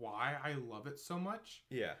about why I love it so much.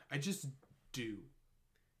 Yeah, I just do.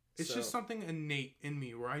 It's just something innate in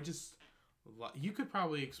me where I just. You could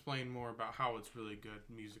probably explain more about how it's really good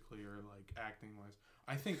musically or like acting wise.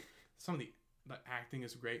 I think some of the acting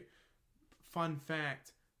is great. Fun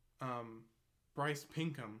fact, Bryce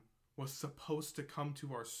Pinkham was supposed to come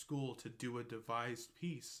to our school to do a devised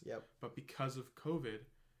piece. Yep. But because of COVID,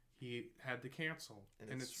 he had to cancel.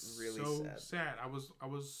 And it's really so sad. I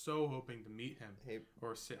was so hoping to meet him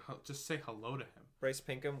or just say hello to him. Bryce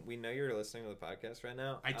Pinkham, we know you're listening to the podcast right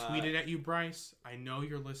now. I tweeted at you, Bryce. I know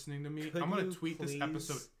you're listening to me. I'm going to tweet this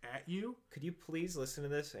episode at you. Could you please listen to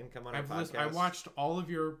this and come on our podcast? I watched all of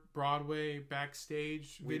your Broadway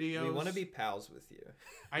backstage videos. We want to be pals with you.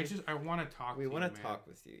 I want to talk to you, We want to talk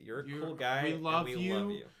with you. You're a cool guy. We love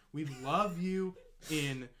you. We love you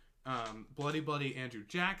in Bloody Bloody Andrew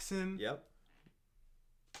Jackson. Yep.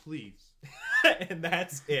 Please. And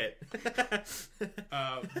that's it.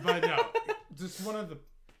 But no, just one of the...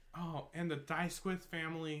 Oh, and the Dysquith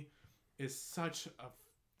family is such a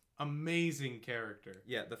amazing character.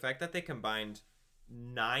 Yeah, the fact that they combined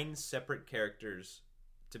 9 separate characters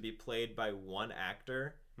to be played by one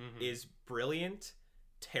actor is brilliant,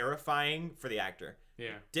 terrifying for the actor.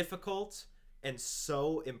 Yeah. Difficult, and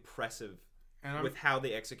so impressive with how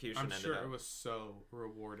the execution ended up. I'm sure it was so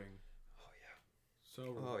rewarding. Oh, yeah. So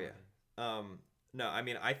rewarding. Oh, yeah. No, I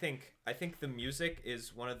mean, I think the music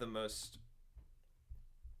is one of the most...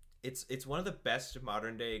 It's one of the best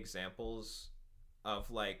modern day examples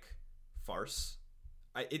of like farce.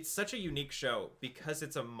 It's such a unique show because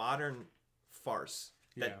it's a modern farce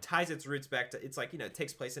that ties its roots back to, it's like, it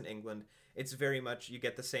takes place in England. It's very much, you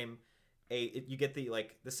get the same, you get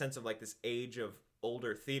the sense of like this age of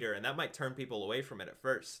older theater, and that might turn people away from it at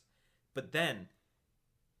first. But then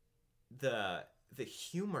the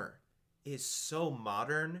humor is so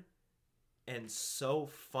modern and so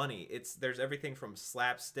funny. There's everything from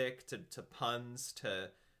slapstick to puns to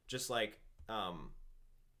just like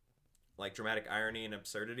dramatic irony and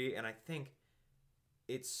absurdity, and I think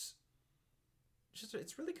it's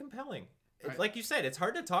really compelling. Like you said, it's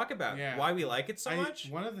hard to talk about why we like it so much.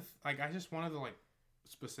 One of the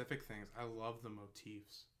specific things, I love the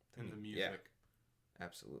motifs in the music. Yeah,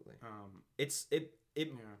 absolutely.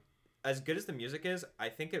 As good as the music is, I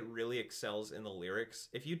think it really excels in the lyrics.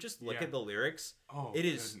 If you just look at the lyrics, it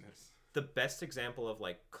is the best example of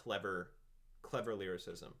like clever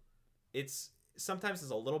lyricism. Sometimes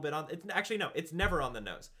it's a little bit on. It's never on the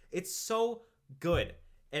nose. It's so good,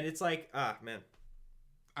 and it's like, man.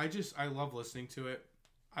 I love listening to it.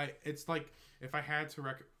 It's like if I had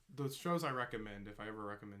to the shows I recommend, if I ever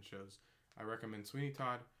recommend shows, I recommend Sweeney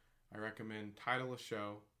Todd. I recommend Title of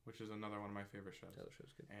Show, which is another one of my favorite shows. Title of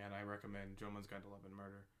Show's good. And I recommend Gentleman's Guide to Love and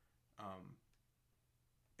Murder.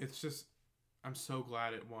 It's just, I'm so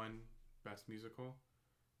glad it won Best Musical.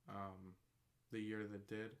 The year that it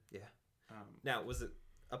did. Yeah. Now, was it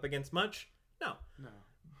up against much? No.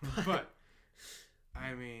 But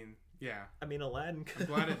I mean, yeah. I mean, Aladdin. I'm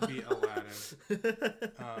glad it beat Aladdin.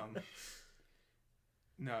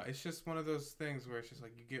 No, it's just one of those things where it's just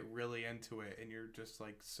like you get really into it and you're just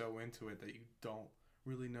like so into it that you don't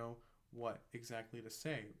really know what exactly to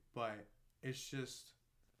say, but it's just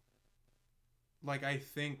like I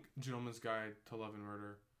think Gentleman's Guide to Love and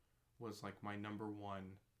Murder was like my number one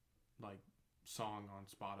like song on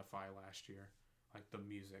Spotify last year, like the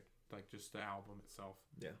music, like just the album itself.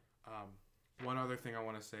 Yeah. One other thing I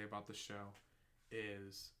want to say about the show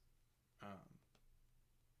is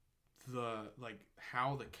the like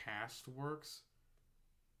how the cast works.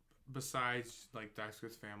 Besides like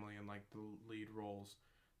Dexter's family and like the lead roles,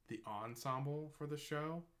 the ensemble for the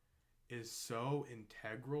show is so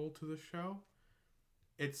integral to the show.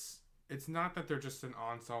 It's not that they're just an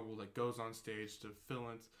ensemble that goes on stage to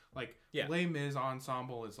fill in. Like, Les Mis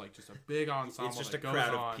ensemble is like just a big ensemble. It's just that a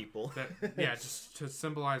crowd of people. people. Just to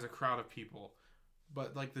symbolize a crowd of people.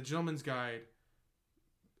 But like the Gentleman's Guide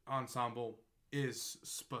ensemble is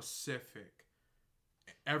specific.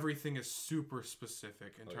 Everything is super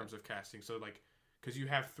specific in terms of casting. So like, because you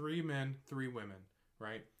have 3 men, 3 women,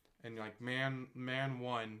 right? And like man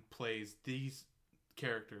 1 plays these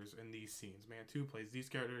characters in these scenes. Man 2 plays these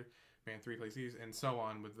characters. Man 3 plays these, and so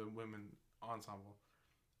on with the women ensemble.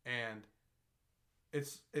 And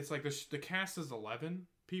it's like the cast is 11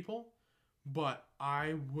 people, but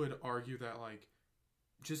I would argue that like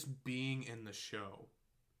just being in the show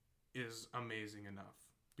is amazing enough.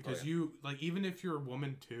 Because you, like, even if you're a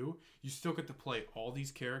woman too, you still get to play all these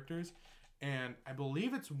characters. And I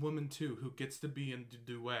believe it's woman 2 who gets to be in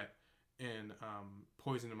duet in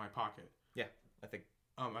Poison in My Pocket. Yeah, I think.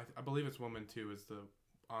 I believe it's woman 2 is the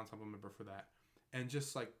ensemble member for that. And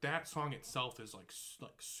just, like, that song itself is, like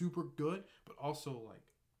super good, but also, like,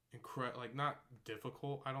 like, not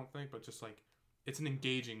difficult, I don't think, but just, like, it's an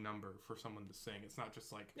engaging number for someone to sing. It's not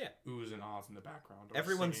just, like, oohs and ahs in the background.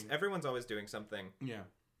 Everyone's always doing something. Yeah.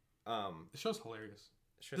 The show's hilarious.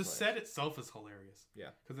 The set itself is hilarious. Yeah.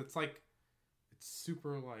 Because it's like, it's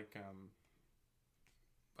super like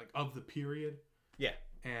of the period. Yeah.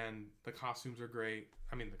 And the costumes are great.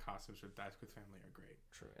 I mean, the costumes for Dice with Family are great.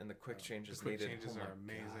 True. And the quick changes are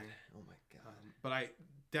amazing. God. Oh my God. But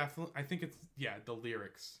I think it's, the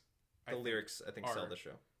lyrics. The lyrics, I think, sell the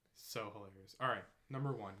show. So hilarious. All right.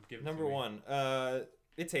 Number 1. Number 1.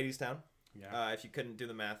 It's Hadestown. Yeah. If you couldn't do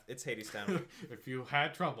the math, it's Hadestown. If you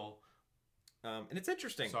had trouble. And it's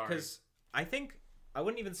interesting because I think I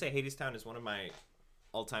wouldn't even say Hadestown is one of my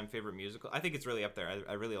all-time favorite musicals. I think it's really up there.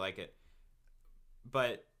 I really like it.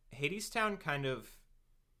 But Hadestown kind of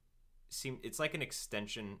it's like an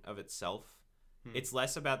extension of itself. It's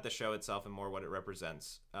less about the show itself and more what it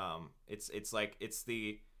represents. It's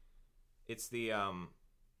the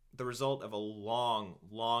result of a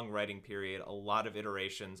long writing period, a lot of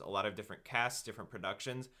iterations, a lot of different casts, different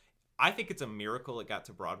productions. I think it's a miracle it got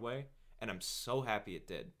to Broadway, and I'm so happy it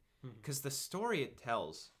did. Because the story it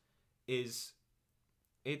tells is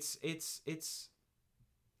it's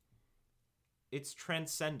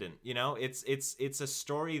transcendent, you know? It's a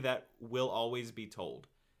story that will always be told.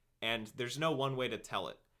 And there's no one way to tell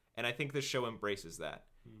it. And I think the show embraces that.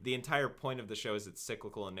 The entire point of the show is it's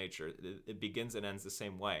cyclical in nature. It begins and ends the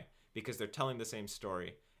same way because they're telling the same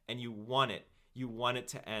story. And you want it. You want it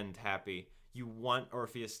to end happy. You want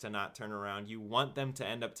Orpheus to not turn around. You want them to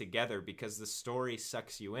end up together because the story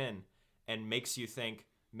sucks you in and makes you think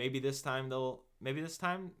maybe this time it'll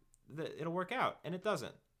work out. And it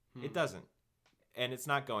doesn't. It doesn't. And it's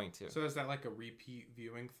not going to. So is that like a repeat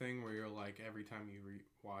viewing thing where you're like, every time you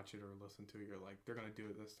watch it or listen to it, you're like, they're going to do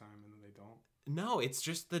it this time and then they don't? No, it's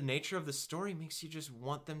just the nature of the story makes you just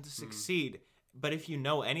want them to succeed. But if you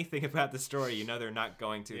know anything about the story, you know they're not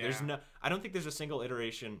going to. Yeah. I don't think there's a single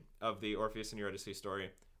iteration of the Orpheus and Eurydice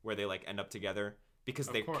story where they like end up together because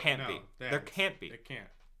there can't be. There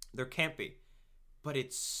can't be. But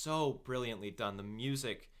it's so brilliantly done. The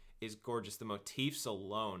music is gorgeous. The motifs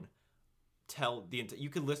alone tell you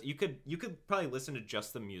could probably listen to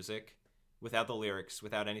just the music without the lyrics,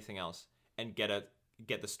 without anything else, and get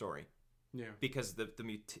the story. Yeah. Because the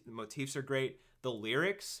motifs are great. The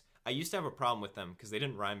lyrics, I used to have a problem with them because they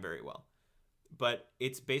didn't rhyme very well. But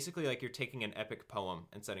it's basically like you're taking an epic poem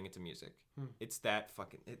and setting it to music. It's that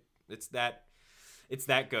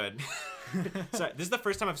good. Sorry, this is the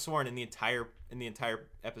first time I've sworn in the entire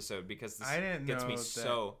episode because this gets me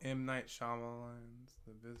so. M. Night Shyamalan's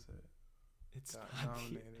The Visit. It's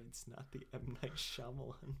not the M. Night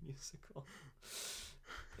Shyamalan musical.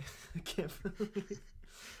 I can't believe.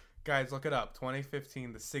 Guys, look it up.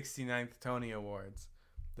 2015, the 69th Tony Awards.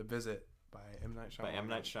 The Visit by M. Night Shyamalan. By M.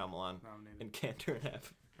 Night Shyamalan. Nominated. And Cantor and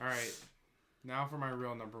F. All right. Now for my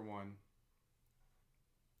real number 1.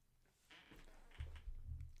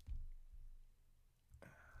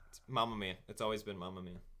 It's Mamma Mia. It's always been Mamma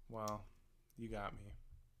Mia. Well, you got me.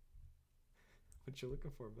 What you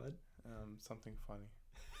looking for, bud? Something funny.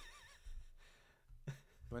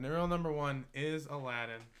 My real number one is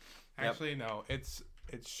Aladdin. Actually, no. It's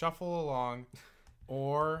Shuffle Along,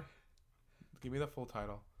 or give me the full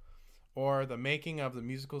title, or The Making of the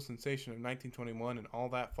Musical Sensation of 1921 and All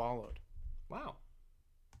That Followed. Wow.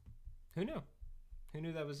 Who knew? Who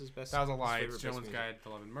knew that was his best? That was a lie. his It's favorite Jones best Guide to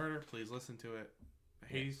Love and Murder. Please listen to it.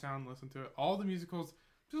 Hadestown, listen to it. All the musicals,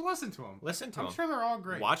 just listen to them. Listen to them. I'm sure they're all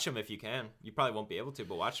great. Watch them if you can. You probably won't be able to,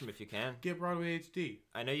 but watch them if you can. Get Broadway HD.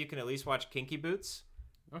 I know you can at least watch Kinky Boots,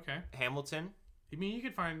 Okay. Hamilton, I mean, you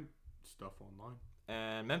can find stuff online.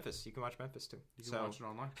 and Memphis. You can watch Memphis too. You can watch it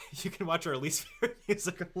online. You can watch our least favorite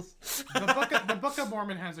musicals. The Book of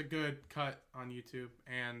Mormon has a good cut on YouTube,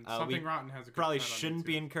 and Something Rotten has a good Probably cut on shouldn't YouTube.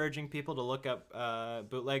 be encouraging people to look up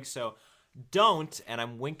bootlegs, so don't, and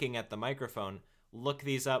I'm winking at the microphone, look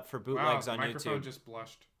these up for bootlegs on YouTube. The microphone just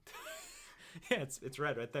blushed. Yeah, it's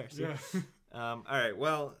red right there. See? Yeah. All right,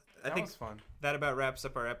 well, I That think was fun. that about wraps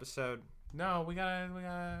up our episode. No, we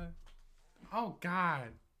gotta. Oh God,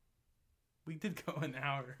 we did go an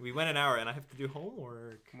hour. We went an hour, and I have to do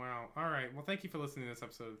homework. Wow. All right. Well, thank you for listening to this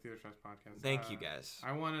episode of the Theater Trash Podcast. Thank you, guys.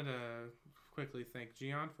 I wanted to quickly thank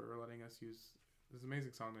Gian for letting us use this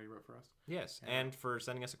amazing song that he wrote for us. Yes, Yeah. and for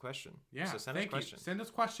sending us a question. Yeah. So send us thank you. questions. Send us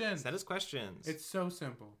questions. Send us questions. It's so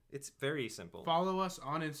simple. It's very simple. Follow us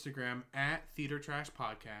on Instagram at Theater Trash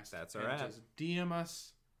Podcast. That's our and ad. Just DM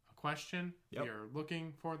us a question Yep. if you're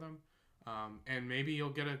looking for them. And maybe you'll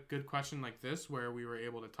get a good question like this where we were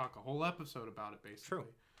able to talk a whole episode about it, basically. True.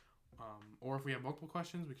 Or if we have multiple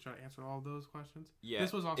questions, we can try to answer all of those questions. Yeah.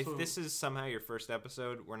 This was also... If this is somehow your first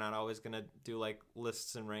episode, we're not always gonna do like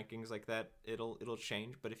lists and rankings like that. It'll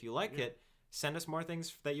change. But if you like it, send us more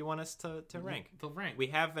things that you want us to rank. They'll rank. We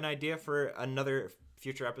have an idea for another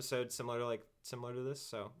future episode similar to this.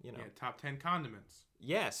 So you know. Yeah, top 10 condiments.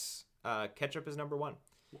 Yes. Ketchup is number 1.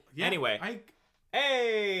 Yeah, Anyway.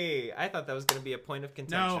 Hey, I thought that was gonna be a point of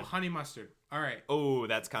contention. No, honey mustard. All right. Oh,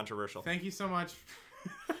 that's controversial. Thank you so much.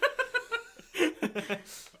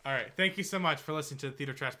 All right. Thank you so much for listening to the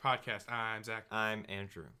Theater Trash Podcast. I'm Zach. I'm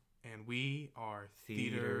Andrew. And we are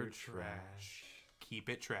Theater Theater Trash. Keep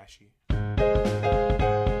it trashy.